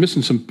I'm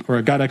missing some, or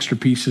I got extra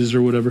pieces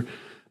or whatever.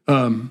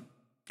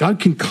 God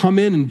can come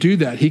in and do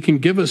that. He can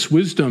give us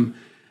wisdom.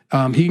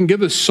 He can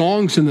give us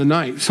songs in the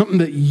night, something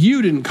that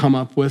you didn't come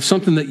up with,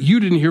 something that you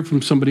didn't hear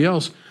from somebody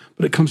else,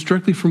 but it comes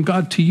directly from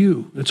God to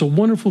you. It's a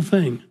wonderful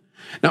thing.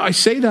 Now, I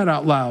say that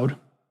out loud,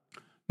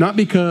 not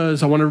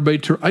because I want everybody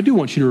to, I do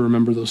want you to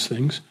remember those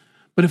things,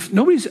 but if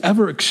nobody's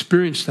ever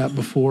experienced that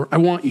before, I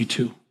want you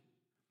to.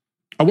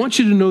 I want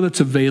you to know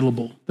that's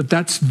available, that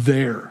that's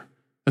there,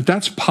 that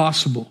that's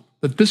possible,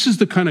 that this is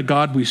the kind of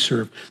God we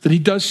serve, that he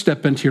does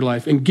step into your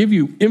life and give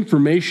you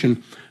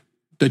information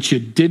that you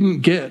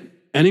didn't get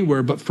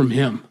anywhere but from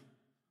him.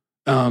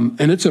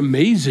 And it's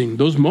amazing.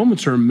 Those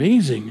moments are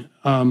amazing.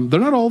 They're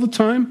not all the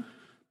time,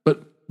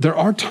 but there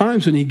are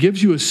times when he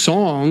gives you a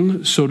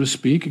song, so to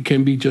speak. It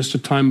can be just a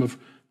time of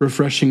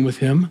refreshing with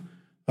him,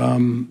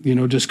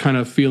 just kind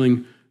of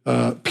feeling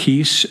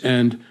peace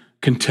and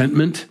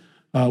contentment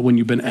when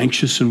you've been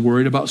anxious and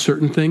worried about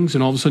certain things.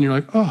 And all of a sudden you're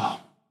like, oh,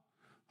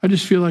 I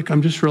just feel like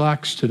I'm just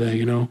relaxed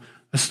today.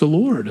 That's the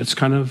Lord. It's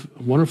kind of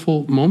a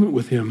wonderful moment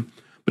with him.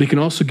 But he can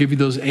also give you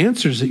those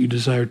answers that you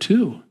desire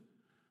too.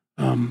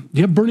 Do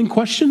you have burning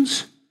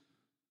questions?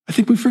 I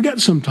think we forget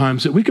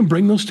sometimes that we can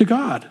bring those to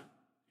God.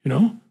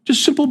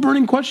 Just simple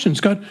burning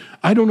questions. God,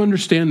 I don't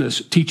understand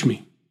this. Teach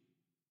me.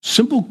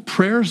 Simple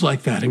prayers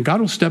like that. And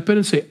God will step in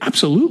and say,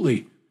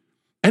 absolutely.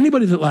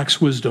 Anybody that lacks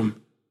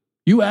wisdom,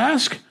 you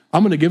ask,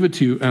 I'm going to give it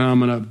to you, and I'm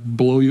going to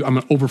blow you. I'm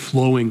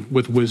overflowing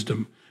with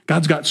wisdom.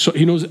 God's got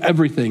he knows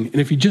everything. And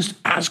if you just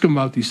ask him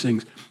about these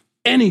things,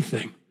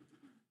 anything,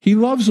 he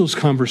loves those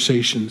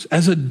conversations.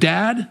 As a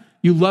dad,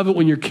 you love it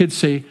when your kids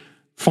say,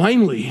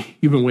 finally,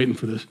 you've been waiting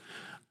for this.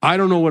 I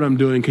don't know what I'm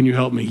doing. Can you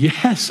help me?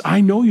 Yes,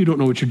 I know you don't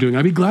know what you're doing.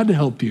 I'd be glad to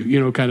help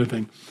you, kind of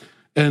thing.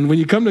 And when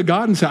you come to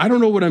God and say, I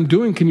don't know what I'm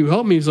doing. Can you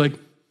help me? He's like,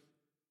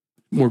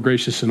 more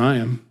gracious than I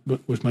am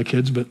with my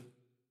kids, but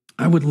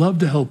I would love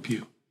to help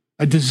you.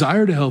 I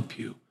desire to help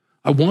you.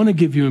 I want to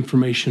give you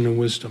information and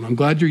wisdom. I'm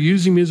glad you're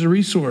using me as a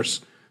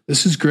resource.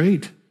 This is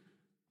great.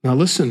 Now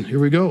listen, here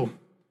we go.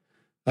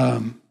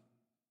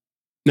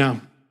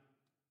 Now,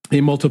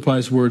 he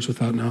multiplies words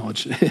without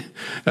knowledge.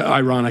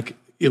 Ironic,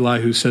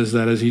 Elihu says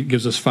that as he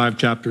gives us 5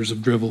 chapters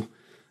of drivel.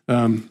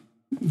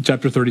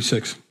 Chapter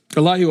 36.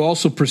 Elihu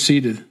also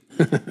proceeded.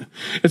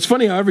 It's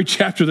funny how every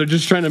chapter they're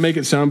just trying to make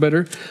it sound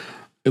better.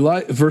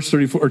 Verse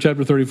 34, or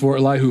chapter 34,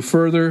 Elihu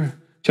further.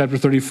 Chapter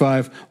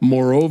 35,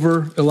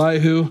 moreover,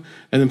 Elihu.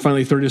 And then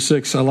finally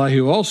 36,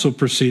 Elihu also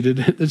proceeded.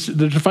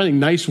 They're finding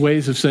nice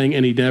ways of saying,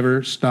 and he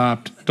never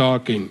stopped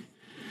talking.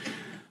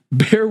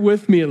 Bear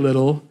with me a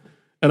little,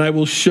 and I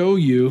will show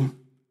you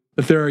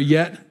that there are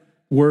yet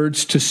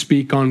words to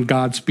speak on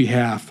God's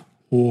behalf.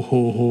 Ho,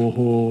 ho, ho,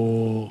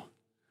 ho.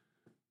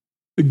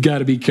 You got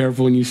to be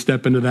careful when you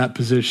step into that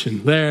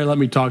position. There, let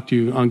me talk to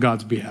you on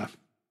God's behalf.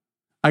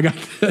 I got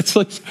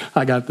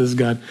this,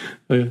 God.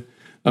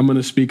 I'm going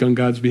to speak on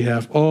God's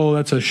behalf. Oh,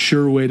 that's a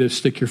sure way to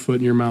stick your foot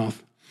in your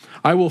mouth.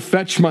 I will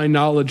fetch my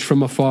knowledge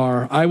from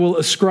afar. I will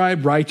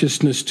ascribe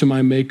righteousness to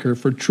my Maker,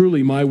 for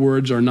truly my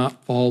words are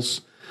not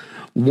false.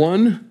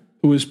 One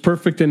who is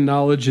perfect in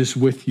knowledge is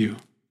with you.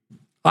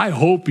 I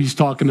hope he's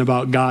talking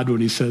about God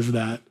when he says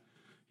that.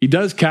 He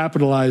does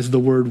capitalize the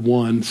word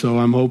one, so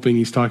I'm hoping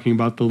he's talking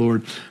about the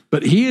Lord.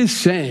 But he is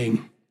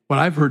saying what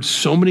I've heard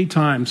so many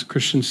times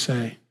Christians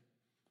say.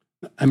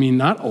 I mean,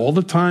 not all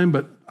the time,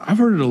 but I've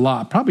heard it a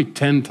lot, probably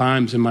 10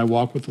 times in my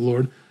walk with the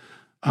Lord.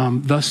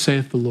 Thus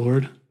saith the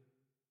Lord.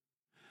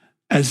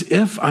 As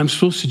if I'm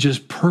supposed to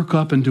just perk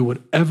up and do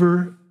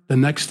whatever the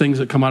next things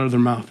that come out of their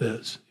mouth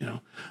is.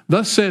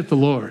 Thus saith the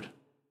Lord.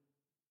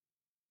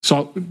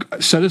 So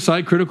set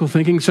aside critical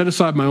thinking, set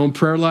aside my own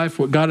prayer life,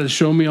 what God has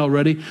shown me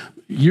already.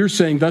 You're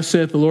saying, thus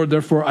saith the Lord,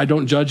 therefore I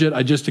don't judge it.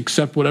 I just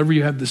accept whatever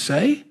you have to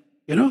say.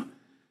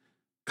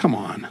 Come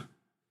on.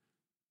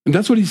 And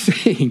that's what he's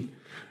saying.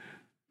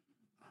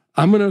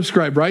 I'm going to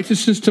ascribe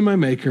righteousness to my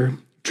Maker.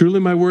 Truly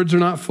my words are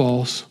not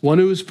false. One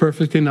who is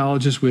perfect in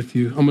knowledge is with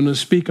you. I'm going to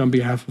speak on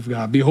behalf of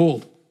God.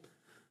 Behold,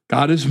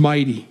 God is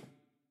mighty.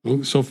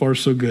 Well, so far,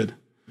 so good.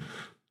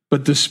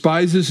 But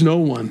despises no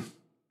one.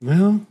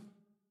 Well,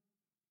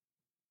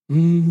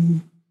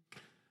 he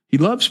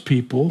loves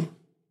people,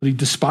 but he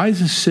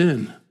despises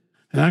sin.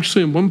 And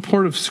actually, in one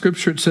part of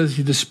Scripture, it says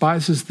he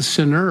despises the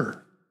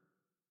sinner.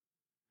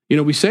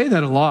 We say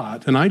that a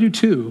lot, and I do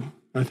too.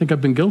 I think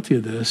I've been guilty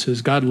of this,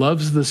 is God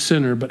loves the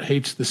sinner but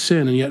hates the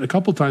sin. And yet a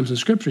couple times in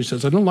Scripture he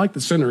says, I don't like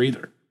the sinner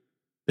either.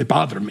 They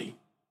bother me,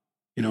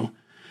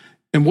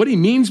 And what he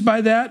means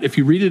by that, if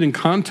you read it in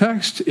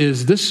context,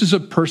 is this is a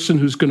person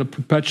who's going to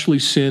perpetually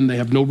sin. They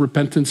have no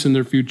repentance in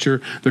their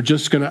future. They're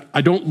just going to, I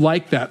don't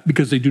like that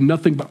because they do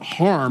nothing but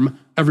harm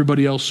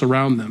everybody else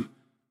around them.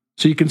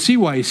 So you can see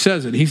why he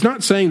says it. He's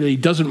not saying that he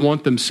doesn't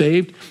want them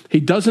saved. He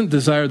doesn't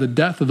desire the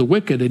death of the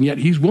wicked, and yet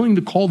he's willing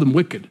to call them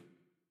wicked,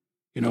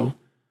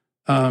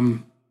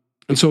 And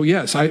so,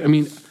 yes, I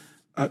mean,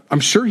 I'm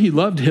sure he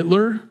loved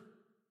Hitler,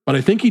 but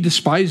I think he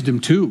despised him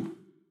too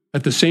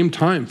at the same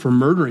time for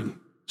murdering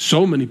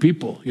so many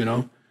people,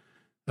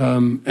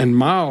 and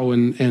Mao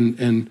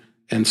and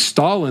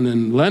Stalin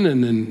and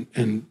Lenin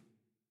and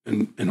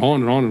on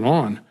and on and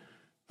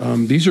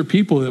on. These are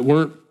people that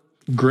weren't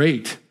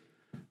great.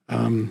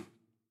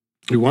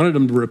 We wanted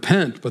them to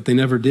repent, but they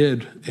never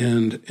did.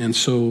 And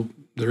so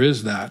there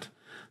is that.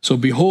 So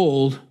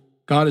behold,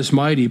 God is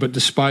mighty, but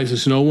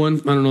despises no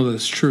one. I don't know that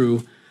it's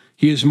true.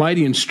 He is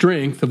mighty in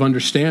strength of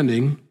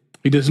understanding.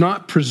 He does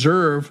not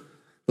preserve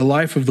the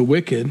life of the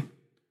wicked,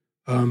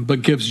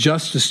 but gives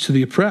justice to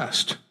the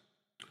oppressed.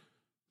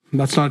 And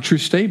that's not a true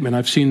statement.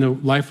 I've seen the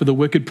life of the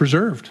wicked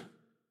preserved.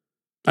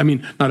 I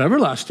mean, not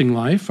everlasting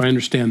life. I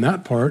understand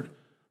that part.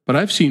 But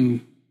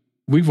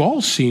we've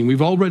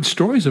all read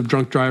stories of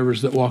drunk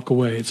drivers that walk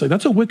away. It's like,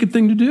 that's a wicked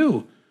thing to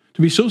do,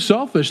 to be so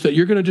selfish that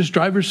you're going to just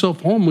drive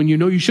yourself home when you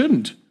know you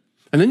shouldn't.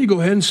 And then you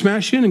go ahead and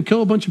smash in and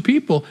kill a bunch of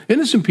people,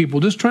 innocent people,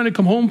 just trying to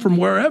come home from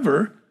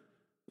wherever.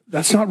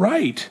 That's not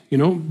right,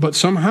 But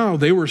somehow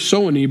they were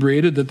so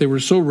inebriated that they were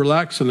so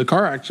relaxed in the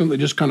car accident, they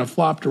just kind of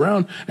flopped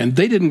around, and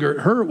they didn't get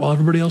hurt while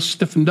everybody else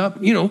stiffened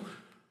up,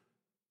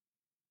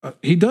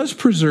 He does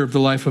preserve the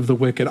life of the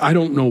wicked. I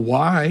don't know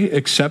why,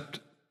 except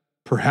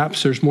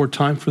perhaps there's more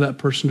time for that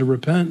person to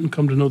repent and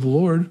come to know the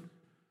Lord.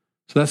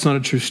 So that's not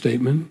a true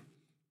statement.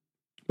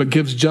 But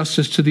gives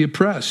justice to the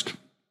oppressed.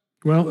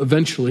 Well,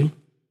 eventually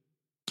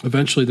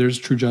there's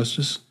true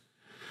justice.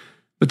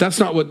 But that's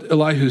not what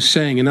Elihu's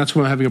saying, and that's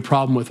what I'm having a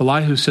problem with.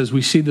 Elihu says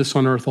we see this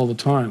on earth all the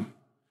time.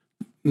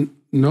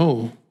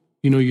 No,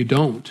 you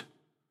don't.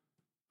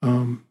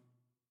 I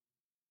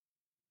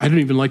don't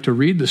even like to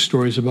read the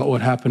stories about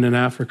what happened in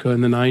Africa in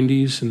the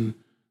 90s and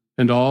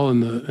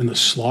the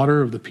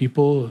slaughter of the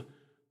people,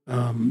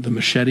 the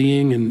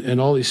macheteing and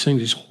all these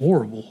things, these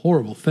horrible,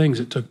 horrible things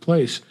that took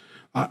place.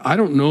 I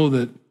don't know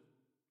that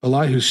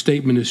Elihu's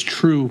statement is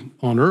true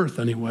on earth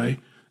anyway.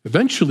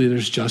 Eventually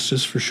there's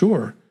justice for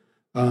sure.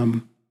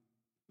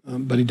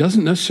 But he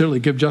doesn't necessarily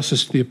give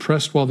justice to the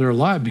oppressed while they're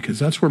alive, because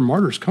that's where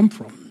martyrs come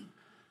from.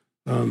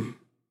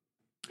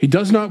 He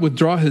does not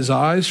withdraw his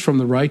eyes from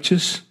the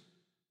righteous,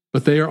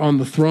 but they are on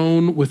the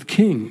throne with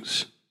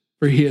kings,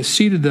 for he has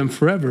seated them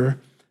forever,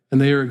 and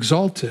they are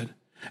exalted.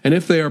 And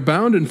if they are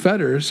bound in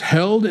fetters,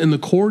 held in the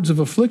cords of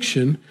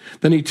affliction,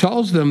 then he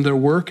tells them their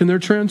work and their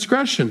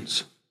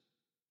transgressions.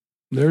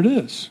 There it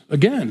is.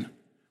 Again,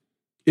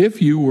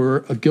 if you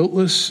were a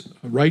guiltless,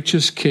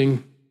 righteous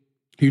king,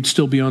 you'd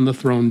still be on the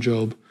throne,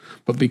 Job.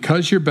 But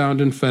because you're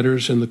bound in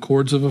fetters and the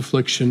cords of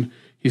affliction,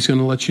 he's going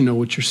to let you know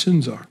what your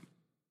sins are.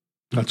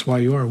 That's why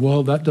you are.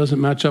 Well, that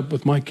doesn't match up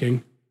with my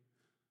king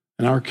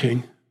and our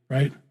king,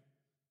 right?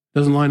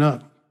 Doesn't line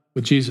up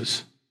with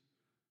Jesus.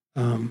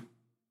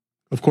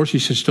 Of course, he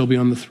should still be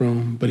on the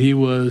throne, but he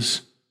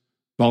was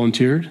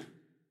volunteered.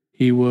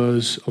 He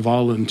was a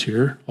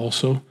volunteer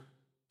also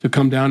to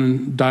come down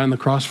and die on the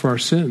cross for our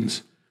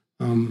sins.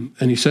 And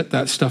he set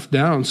that stuff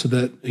down so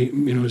that,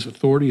 his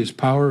authority, his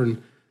power,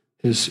 and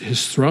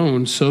his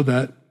throne, so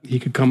that he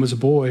could come as a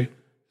boy,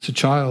 as a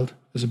child,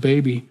 as a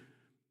baby,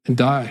 and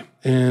die.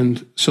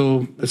 And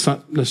so it's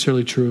not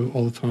necessarily true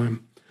all the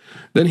time.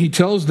 Then he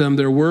tells them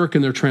their work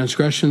and their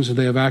transgressions, and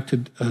they have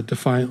acted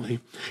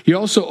defiantly. He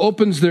also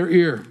opens their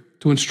ear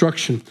to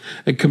instruction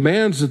and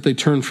commands that they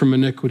turn from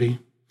iniquity.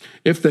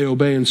 If they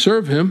obey and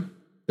serve him,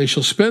 they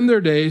shall spend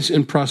their days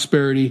in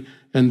prosperity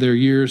and their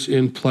years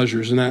in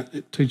pleasures. And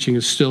that teaching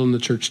is still in the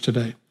church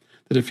today,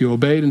 that if you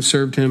obeyed and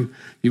served him,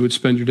 you would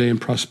spend your day in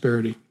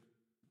prosperity.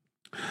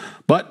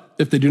 But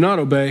if they do not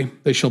obey,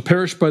 they shall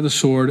perish by the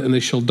sword, and they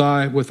shall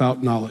die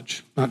without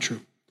knowledge. Not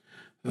true.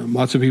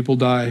 Lots of people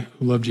die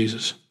who love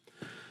Jesus.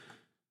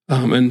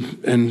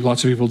 And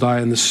lots of people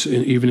die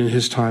even in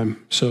his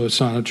time, so it's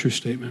not a true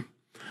statement.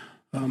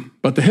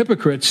 But the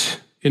hypocrites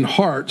in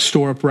heart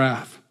store up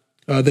wrath.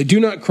 They do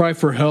not cry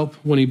for help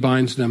when he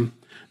binds them.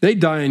 They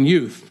die in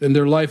youth, and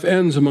their life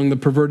ends among the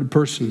perverted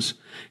persons.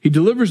 He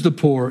delivers the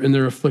poor in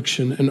their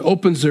affliction and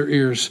opens their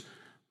ears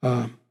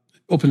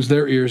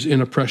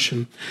in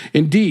oppression.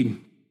 Indeed,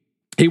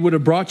 he would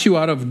have brought you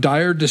out of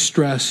dire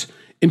distress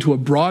into a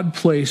broad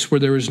place where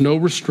there is no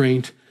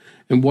restraint,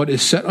 and what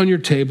is set on your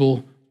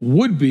table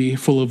would be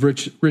full of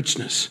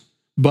richness.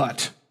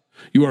 But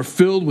you are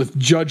filled with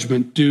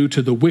judgment due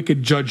to the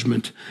wicked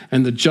judgment,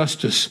 and the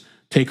justice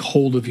take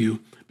hold of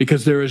you.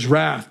 Because there is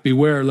wrath,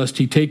 beware lest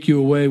he take you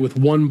away with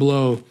one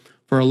blow,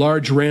 for a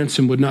large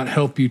ransom would not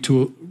help you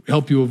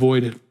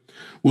avoid it.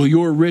 Will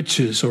your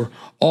riches or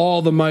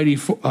all the mighty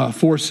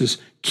forces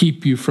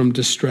keep you from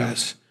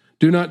distress?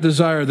 Do not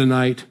desire the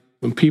night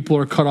when people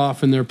are cut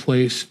off in their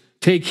place.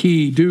 Take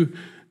heed, do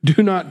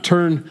not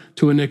turn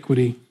to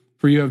iniquity,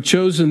 for you have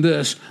chosen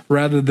this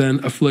rather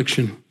than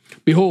affliction.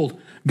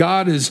 Behold,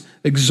 God is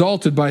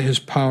exalted by his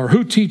power.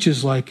 Who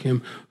teaches like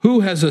him? Who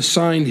has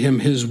assigned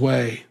him his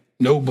way?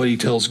 Nobody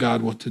tells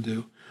God what to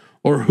do.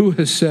 Or who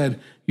has said,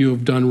 you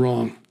have done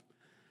wrong?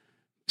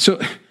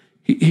 So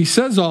he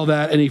says all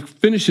that, and he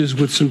finishes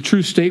with some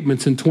true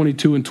statements in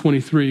 22 and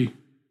 23.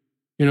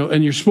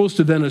 And you're supposed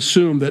to then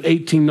assume that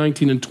 18,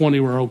 19, and 20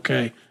 were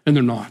okay, and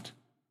they're not.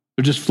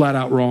 They're just flat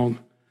out wrong.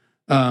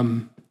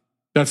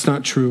 That's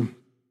not true.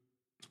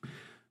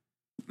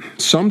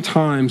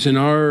 Sometimes in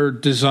our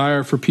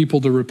desire for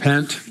people to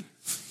repent,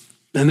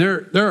 and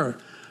there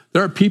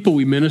are people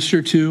we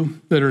minister to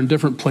that are in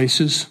different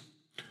places.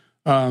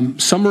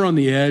 Some are on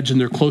the edge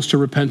and they're close to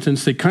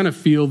repentance. They kind of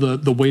feel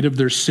the weight of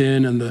their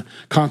sin and the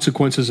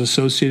consequences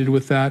associated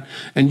with that.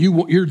 And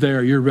you're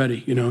there, you're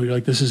ready. You're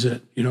like, this is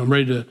it. I'm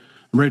ready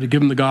to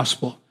give them the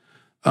gospel.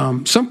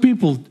 Some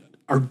people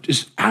are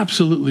just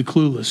absolutely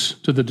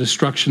clueless to the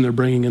destruction they're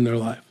bringing in their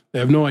life. They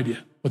have no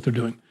idea what they're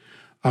doing.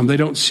 They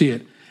don't see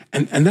it.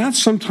 And that's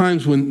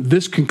sometimes when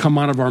this can come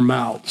out of our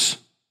mouths.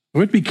 We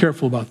have to be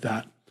careful about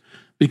that,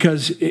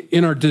 because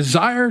in our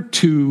desire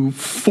to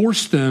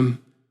force them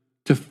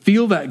to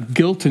feel that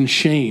guilt and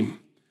shame,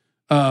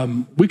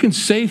 we can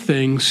say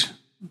things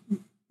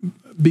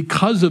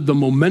because of the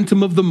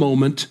momentum of the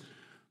moment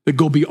that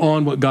go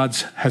beyond what God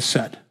has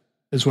said,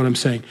 is what I'm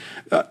saying.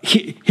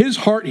 His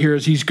heart here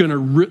is he's going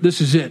to,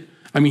 this is it.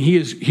 I mean, he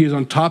is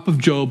on top of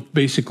Job,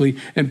 basically,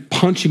 and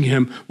punching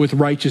him with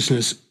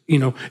righteousness.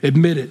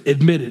 Admit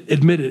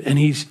it. And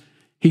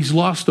he's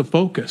lost the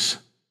focus.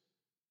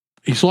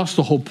 He's lost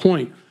the whole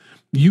point.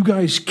 You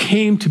guys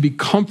came to be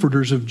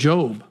comforters of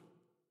Job.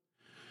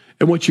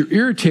 And what you're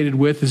irritated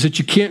with is that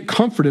you can't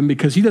comfort him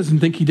because he doesn't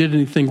think he did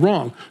anything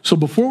wrong. So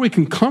before we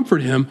can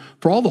comfort him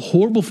for all the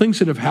horrible things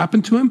that have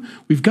happened to him,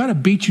 we've got to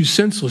beat you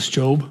senseless,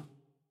 Job.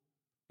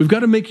 We've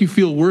got to make you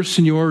feel worse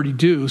than you already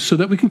do so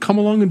that we can come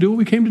along and do what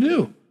we came to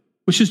do,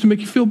 which is to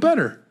make you feel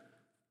better.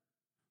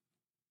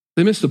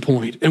 They missed the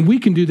point. And we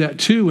can do that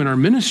too in our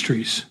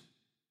ministries.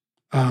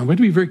 We have to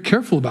be very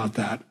careful about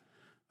that.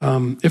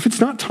 If it's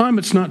not time,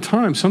 it's not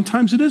time.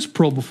 Sometimes it is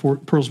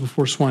pearls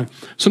before swine.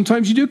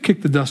 Sometimes you do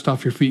kick the dust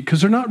off your feet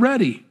because they're not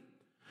ready.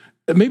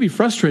 It may be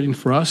frustrating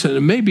for us, and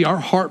it may be our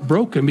heart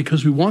broken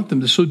because we want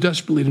them to so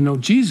desperately to know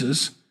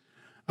Jesus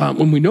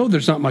when we know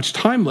there's not much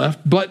time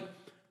left, but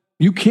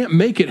you can't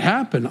make it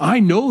happen. I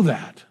know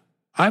that.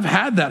 I've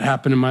had that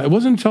happen it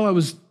wasn't until I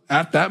was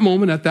at that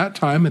moment, at that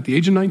time, at the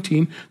age of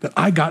 19, that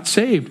I got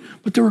saved.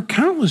 But there were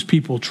countless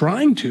people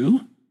trying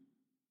to.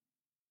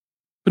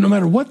 But no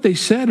matter what they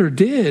said or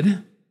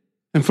did,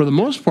 and for the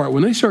most part,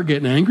 when they start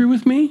getting angry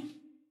with me,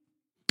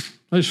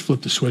 I just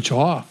flipped the switch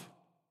off.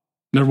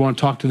 Never want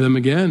to talk to them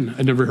again.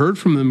 I never heard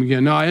from them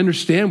again. Now, I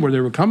understand where they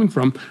were coming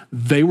from.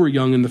 They were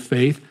young in the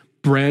faith,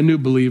 brand new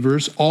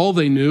believers. All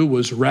they knew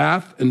was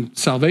wrath and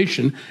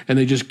salvation, and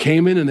they just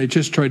came in and they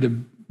just tried to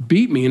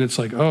beat me, and it's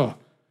like, oh,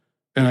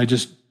 and I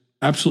just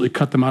absolutely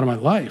cut them out of my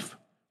life.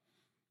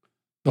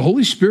 The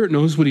Holy Spirit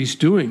knows what he's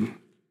doing,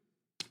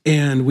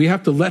 and we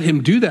have to let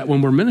him do that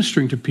when we're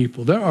ministering to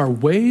people. There are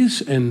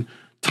ways and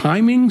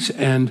timings,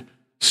 and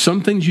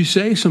some things you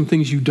say, some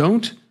things you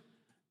don't,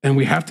 and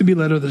we have to be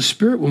led of the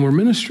Spirit when we're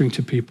ministering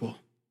to people.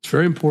 It's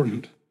very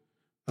important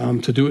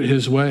to do it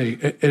his way,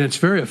 and it's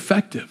very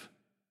effective.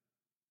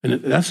 And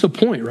that's the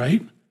point,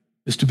 right?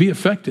 Is to be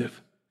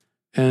effective.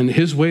 And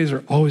his ways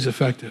are always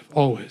effective,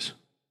 always.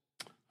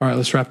 All right,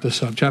 let's wrap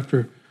this up.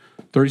 Chapter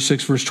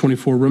 36, verse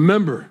 24.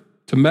 Remember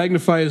to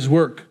magnify his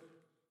work,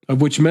 of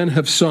which men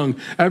have sung.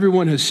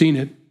 Everyone has seen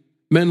it.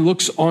 Men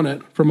looks on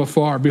it from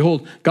afar.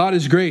 Behold, God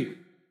is great,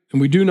 and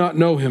we do not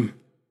know him,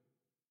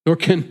 nor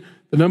can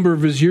the number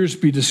of his years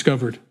be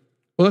discovered.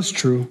 Well, that's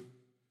true.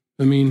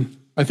 I mean,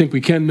 I think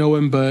we can know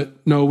him, but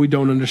no, we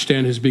don't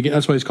understand his beginning.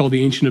 That's why he's called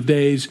the Ancient of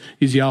Days.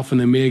 He's the Alpha and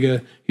the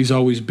Omega. He's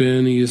always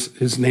been.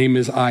 His name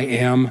is I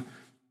Am.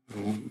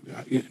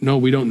 No,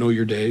 we don't know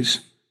your days.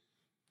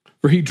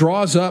 For he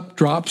draws up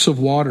drops of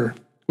water,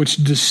 which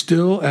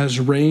distill as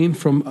rain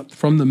from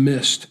the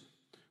mist,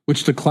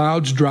 which the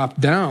clouds drop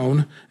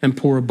down and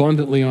pour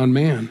abundantly on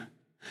man.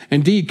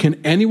 Indeed,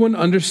 can anyone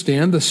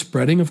understand the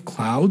spreading of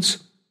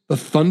clouds, the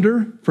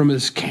thunder from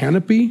his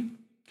canopy?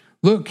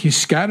 Look, he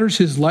scatters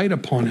his light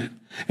upon it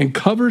and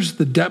covers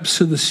the depths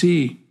of the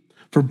sea.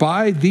 For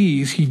by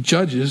these he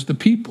judges the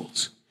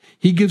peoples.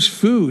 He gives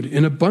food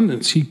in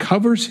abundance. He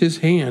covers his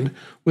hand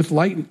with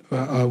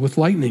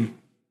lightning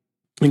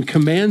and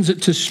commands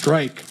it to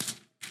strike.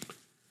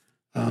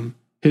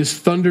 His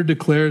thunder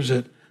declares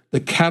it, the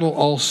cattle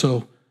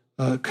also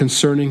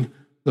concerning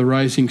the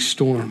rising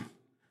storm.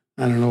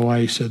 I don't know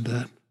why he said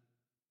that.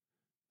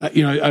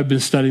 I've been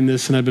studying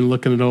this and I've been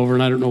looking it over,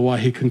 and I don't know why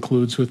he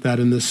concludes with that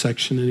in this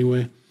section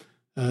anyway.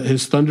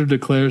 His thunder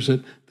declares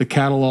it, the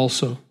cattle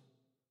also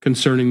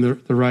concerning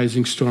the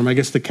rising storm. I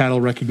guess the cattle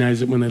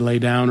recognize it when they lay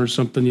down or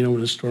something,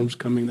 when a storm's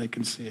coming, they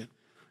can see it.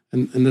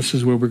 And this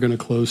is where we're going to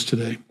close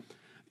today.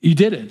 You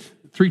did it.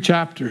 3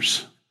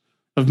 chapters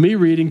of me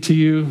reading to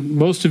you.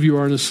 Most of you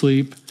aren't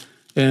asleep,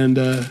 and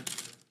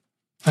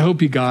I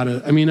hope you got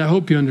it. I mean, I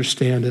hope you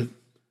understand it.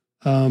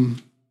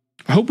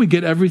 I hope we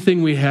get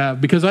everything we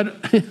have, because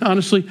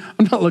honestly,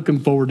 I'm not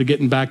looking forward to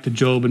getting back to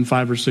Job in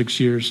 5 or 6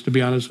 years, to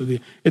be honest with you.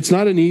 It's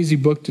not an easy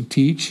book to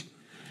teach,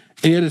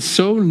 and yet it's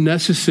so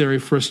necessary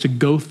for us to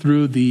go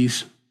through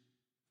these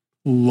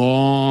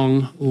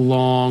long,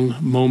 long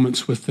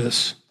moments with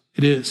this.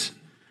 It is.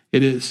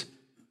 It is.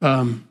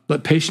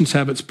 Let patience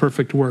have its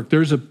perfect work.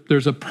 There's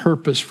a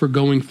purpose for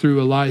going through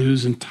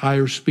Elihu's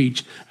entire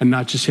speech and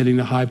not just hitting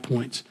the high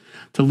points,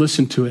 to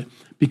listen to it,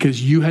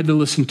 because you had to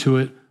listen to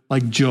it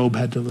like Job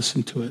had to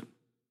listen to it.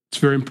 It's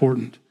very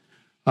important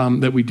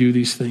that we do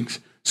these things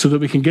so that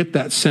we can get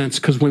that sense,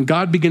 because when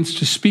God begins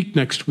to speak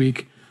next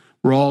week,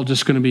 we're all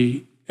just going to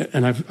be,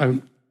 and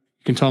you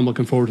can tell I'm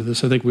looking forward to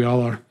this. I think we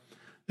all are.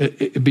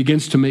 It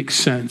begins to make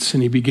sense,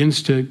 and he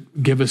begins to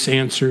give us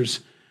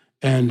answers,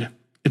 and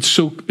it's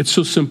so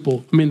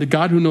simple. I mean, the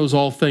God who knows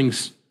all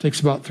things takes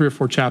about 3 or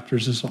 4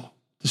 chapters is all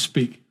to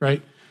speak,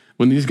 right?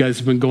 When these guys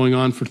have been going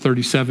on for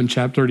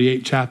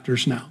 38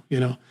 chapters now,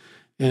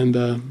 And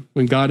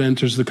when God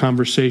enters the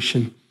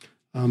conversation,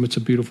 it's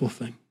a beautiful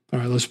thing. All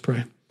right, let's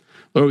pray.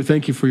 Lord, we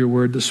thank you for your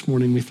word this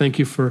morning. We thank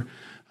you for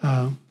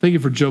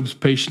Job's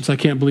patience. I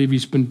can't believe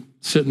he's been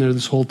sitting there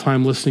this whole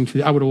time listening to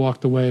you. I would have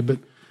walked away, but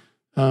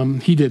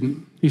he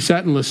didn't. He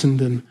sat and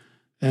listened,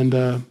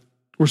 and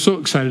we're so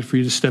excited for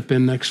you to step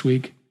in next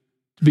week,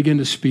 to begin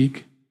to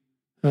speak,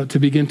 to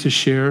begin to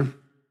share.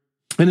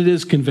 And it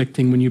is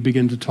convicting when you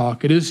begin to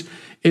talk. It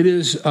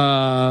is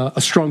a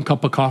strong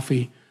cup of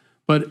coffee,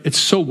 but it's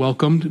so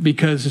welcomed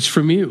because it's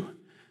from you.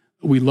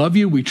 We love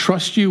you. We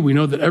trust you. We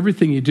know that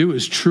everything you do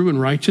is true and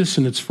righteous,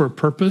 and it's for a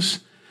purpose,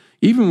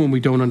 even when we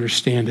don't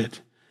understand it.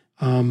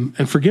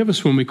 And forgive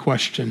us when we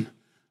question.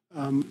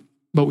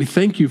 But we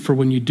thank you for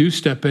when you do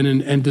step in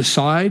and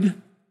decide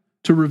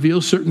to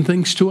reveal certain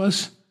things to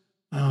us.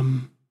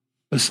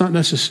 It's not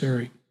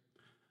necessary.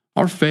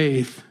 Our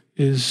faith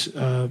is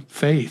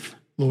faith,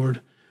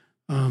 Lord.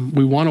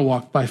 We want to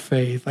walk by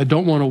faith. I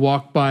don't want to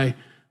walk by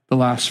the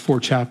last 4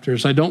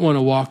 chapters. I don't want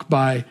to walk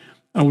by,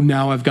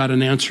 now I've got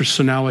an answer,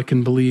 so now I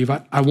can believe.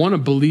 I want to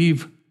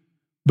believe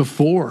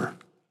before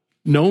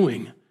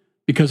knowing,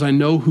 because I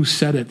know who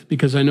said it,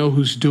 because I know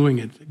who's doing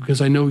it, because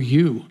I know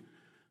you,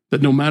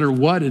 that no matter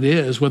what it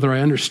is, whether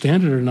I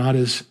understand it or not,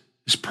 is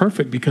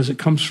perfect because it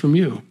comes from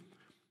you.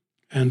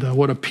 And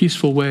what a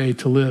peaceful way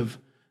to live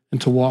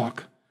and to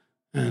walk.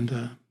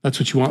 And that's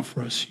what you want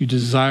for us. You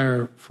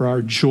desire for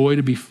our joy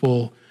to be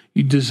full.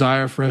 You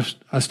desire for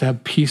us to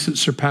have peace that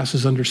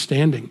surpasses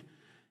understanding.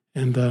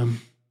 And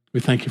we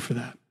thank you for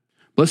that.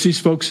 Bless these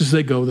folks as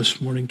they go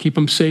this morning. Keep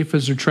them safe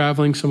as they're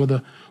traveling. Some of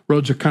the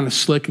roads are kind of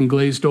slick and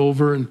glazed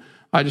over, and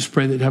I just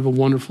pray that you have a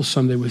wonderful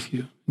Sunday with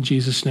you. In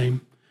Jesus'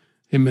 name,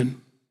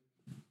 amen.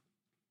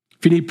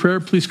 If you need prayer,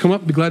 please come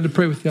up. Be glad to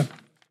pray with you.